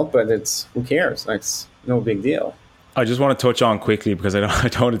difficult, but it's who cares? Like, it's no big deal. I just want to touch on quickly, because I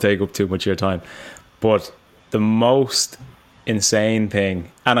don't want to take up too much of your time, but the most insane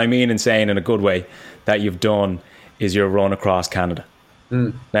thing, and I mean insane in a good way, that you've done is your run across Canada.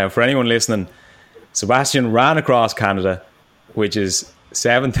 Now, for anyone listening, Sebastian ran across Canada, which is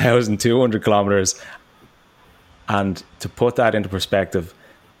 7,200 kilometers. And to put that into perspective,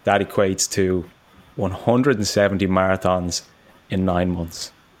 that equates to 170 marathons in 9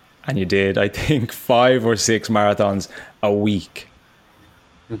 months. And you did, I think, 5 or 6 marathons a week.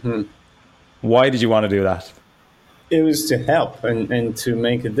 Mm-hmm. Why did you want to do that? It was to help and to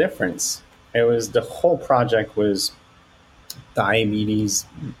make a difference. It was, the whole project was diabetes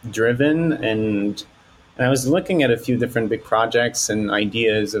driven, and I was looking at a few different big projects and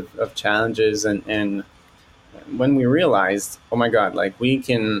ideas of challenges, and when we realized, oh my God, like we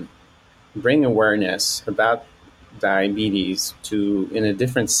can bring awareness about diabetes to in a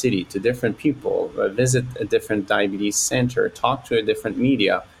different city, to different people, visit a different diabetes center, talk to a different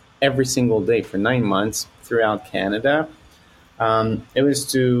media every single day for 9 months throughout Canada. It was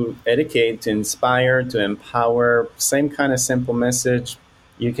to educate, to inspire, to empower. Same kind of simple message.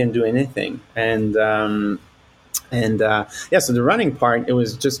 You can do anything, and yeah. So the running part, it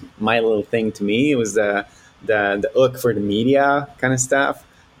was just my little thing to me. It was the hook for the media kind of stuff,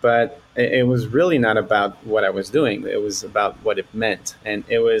 but it was really not about what I was doing. It was about what it meant, and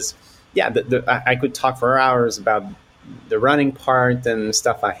it was, yeah. I could talk for hours about the running part and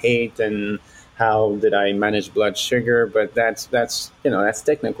stuff I hate and how did I manage blood sugar, but that's that's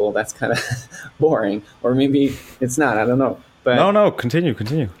technical. That's kind of boring, or maybe it's not. I don't know. But No, continue.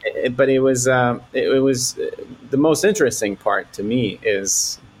 but it was the most interesting part to me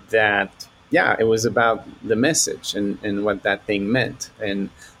is that, yeah, it was about the message and what that thing meant. And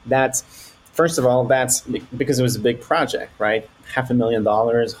that's, first of all, that's because it was a big project, right?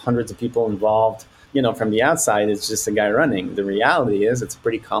 $500,000, hundreds of people involved. From the outside, it's just a guy running. The reality is it's a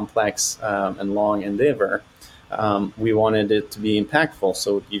pretty complex and long endeavor. We wanted it to be impactful.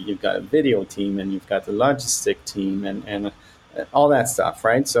 So you've got a video team and you've got the logistic team and all that stuff,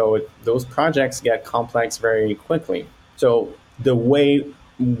 right? So those projects get complex very quickly. So the way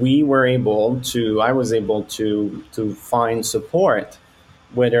I was able to find support,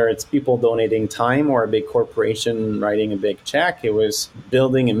 whether it's people donating time or a big corporation writing a big check, it was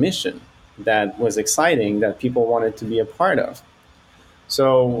building a mission that was exciting, that people wanted to be a part of.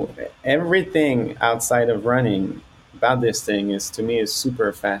 So everything outside of running about this thing is, to me, is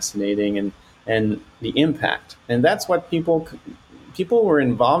super fascinating, and the impact. And that's what people were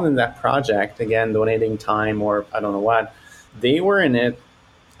involved in that project, again, donating time or I don't know what. They were in it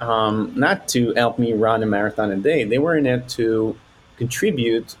not to help me run a marathon a day. They were in it to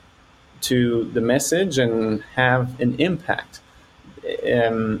contribute to the message and have an impact.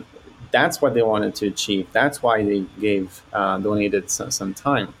 That's what they wanted to achieve. That's why they donated some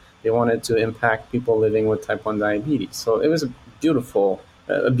time. They wanted to impact people living with type 1 diabetes. So it was a beautiful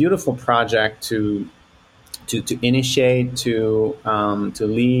project to initiate, to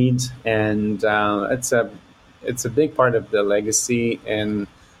lead, and it's a big part of the legacy. And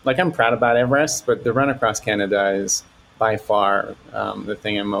like, I'm proud about Everest, but the run across Canada is by far the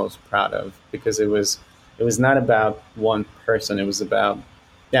thing I'm most proud of, because it was not about one person. It was about,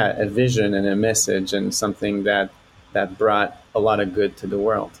 yeah, a vision and a message and something that brought a lot of good to the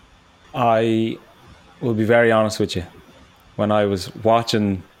world. I will be very honest with you. When I was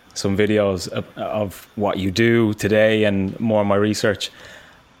watching some videos of what you do today and more of my research,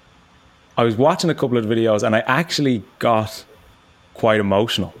 I was watching a couple of videos and I actually got quite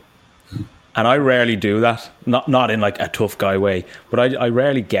emotional. And I rarely do that, not in like a tough guy way, but I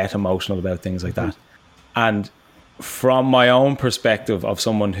rarely get emotional about things like that. And from my own perspective of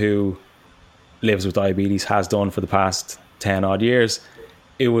someone who lives with diabetes, has done for the past 10 odd years,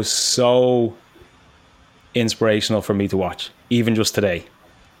 it was so inspirational for me to watch, even just today.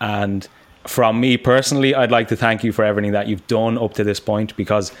 And from me personally, I'd like to thank you for everything that you've done up to this point,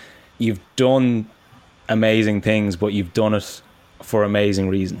 because you've done amazing things, but you've done it for amazing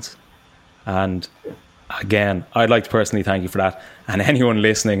reasons. And again, I'd like to personally thank you for that. And anyone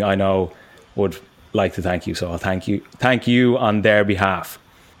listening, I know, would like to thank you. So I'll thank you on their behalf.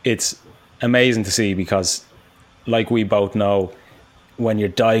 It's amazing to see, because like we both know, when you're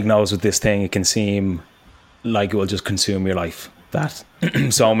diagnosed with this thing, it can seem like it will just consume your life, that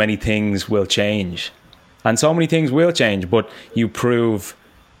so many things will change. And so many things will change, but you prove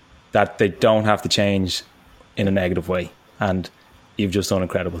that they don't have to change in a negative way. And you've just done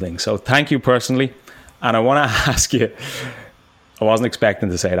incredible things. So thank you personally. And I want to ask you, I wasn't expecting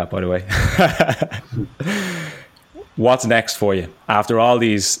to say that, by the way. What's next for you? After all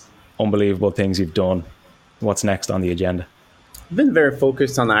these unbelievable things you've done, what's next on the agenda? I've been very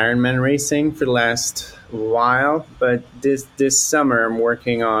focused on Ironman racing for the last while, but this summer I'm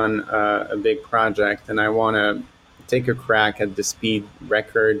working on a big project, and I want to take a crack at the speed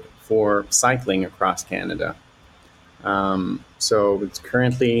record for cycling across Canada. So it's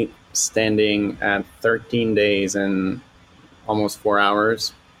currently standing at 13 days and almost 4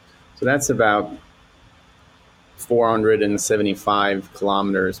 hours. So that's about 475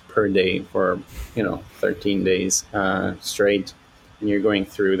 kilometers per day for 13 days straight, and you're going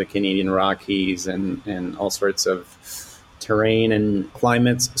through the Canadian Rockies and all sorts of terrain and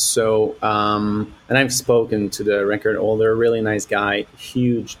climates. So and I've spoken to the record holder, really nice guy,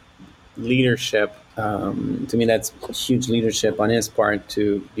 huge leadership. To me, that's huge leadership on his part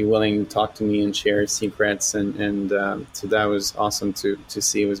to be willing to talk to me and share secrets, and so that was awesome to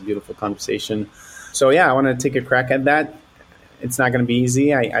see. It was a beautiful conversation. So yeah, I want to take a crack at that. It's not going to be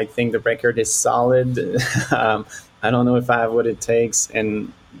easy. I think the record is solid. I don't know if I have what it takes,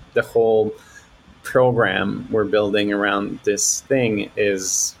 and the whole program we're building around this thing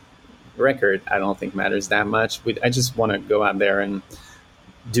is record. I don't think matters that much. I just want to go out there and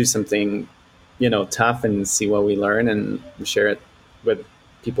do something tough and see what we learn and share it with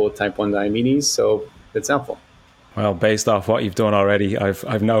people with type 1 diabetes. So it's helpful. Well, based off what you've done already,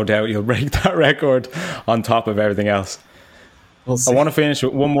 I've no doubt you'll break that record on top of everything else. We'll see. I want to finish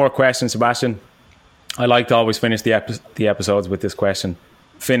with one more question, Sebastian. I like to always finish the episodes with this question.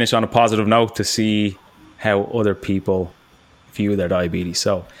 Finish on a positive note to see how other people view their diabetes.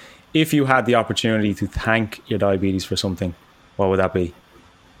 So if you had the opportunity to thank your diabetes for something, what would that be?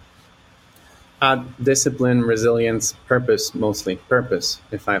 Discipline, resilience, purpose, mostly purpose,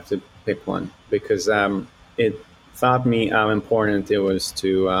 if I have to pick one, because it taught me how important it was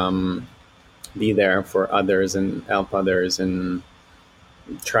to be there for others and help others and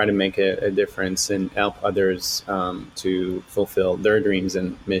try to make a difference and help others to fulfill their dreams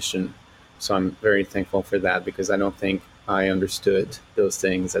and mission. So I'm very thankful for that, because I don't think I understood those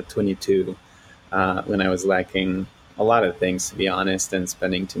things at 22 when I was lacking a lot of things, to be honest, and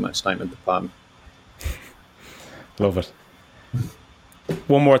spending too much time at the pub. Love it.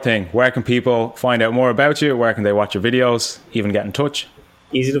 One more thing. Where can people find out more about you? Where can they watch your videos, even get in touch?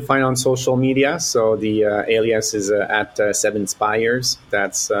 Easy to find on social media. So the alias is at Seb Inspires.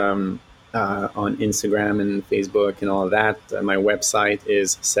 That's on Instagram and Facebook and all of that. My website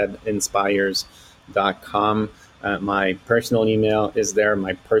is sebinspires.com. My personal email is there.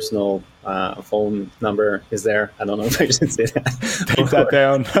 My personal phone number is there. I don't know if I should say that. Take that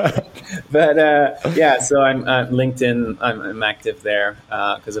down. But yeah, so I'm LinkedIn. I'm active there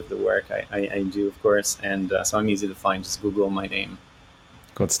because of the work I do, of course. And so I'm easy to find. Just Google my name.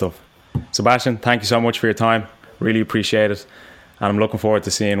 Good stuff. Sebastian, thank you so much for your time. Really appreciate it. And I'm looking forward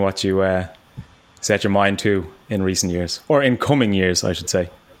to seeing what you set your mind to in recent years, or in coming years, I should say.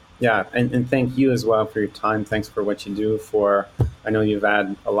 Yeah, and thank you as well for your time. Thanks for what you do. I know you've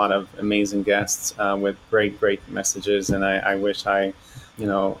had a lot of amazing guests with great messages, and I wish I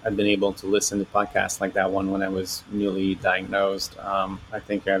had been able to listen to podcasts like that one when I was newly diagnosed. I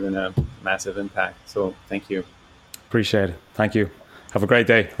think you're having a massive impact. So thank you. Appreciate it. Thank you. Have a great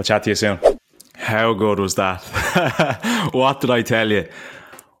day. I'll chat to you soon. How good was that? What did I tell you?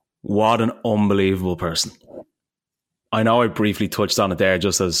 What an unbelievable person. I know I briefly touched on it there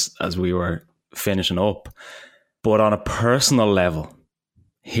just as we were finishing up, but on a personal level,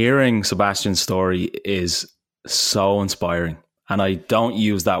 hearing Sebastian's story is so inspiring. And I don't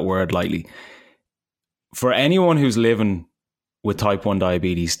use that word lightly. For anyone who's living with type 1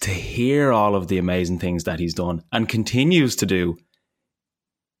 diabetes, to hear all of the amazing things that he's done and continues to do,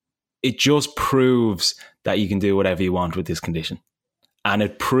 it just proves that you can do whatever you want with this condition. And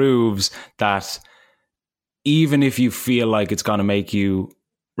it proves that even if you feel like it's going to make you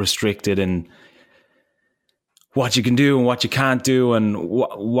restricted in what you can do and what you can't do and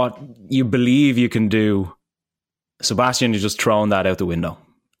what you believe you can do, Sebastian is just throwing that out the window.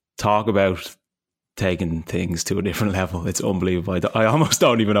 Talk about taking things to a different level. It's unbelievable. I almost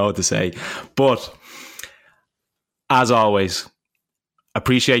don't even know what to say. But as always,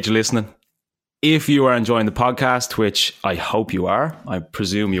 appreciate you listening. If you are enjoying the podcast, which I hope you are, I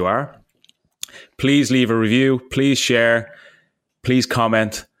presume you are, please leave a review, please share, please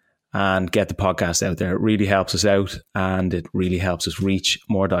comment, and get the podcast out there. It really helps us out, and it really helps us reach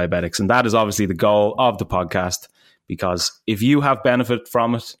more diabetics. And that is obviously the goal of the podcast, because if you have benefit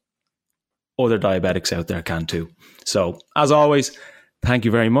from it, other diabetics out there can too. So, as always, thank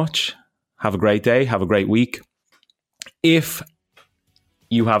you very much. Have a great day. Have a great week. If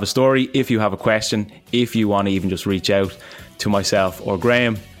you have a story, if you have a question, if you want to even just reach out to myself or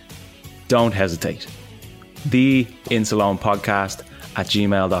Graham, don't hesitate. The Insulone Podcast at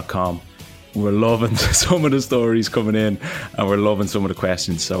gmail.com. We're loving some of the stories coming in, and we're loving some of the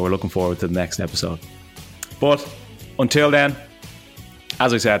questions. So we're looking forward to the next episode. But until then,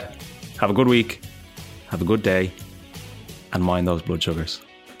 as I said, have a good week, have a good day, and mind those blood sugars.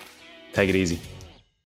 Take it easy.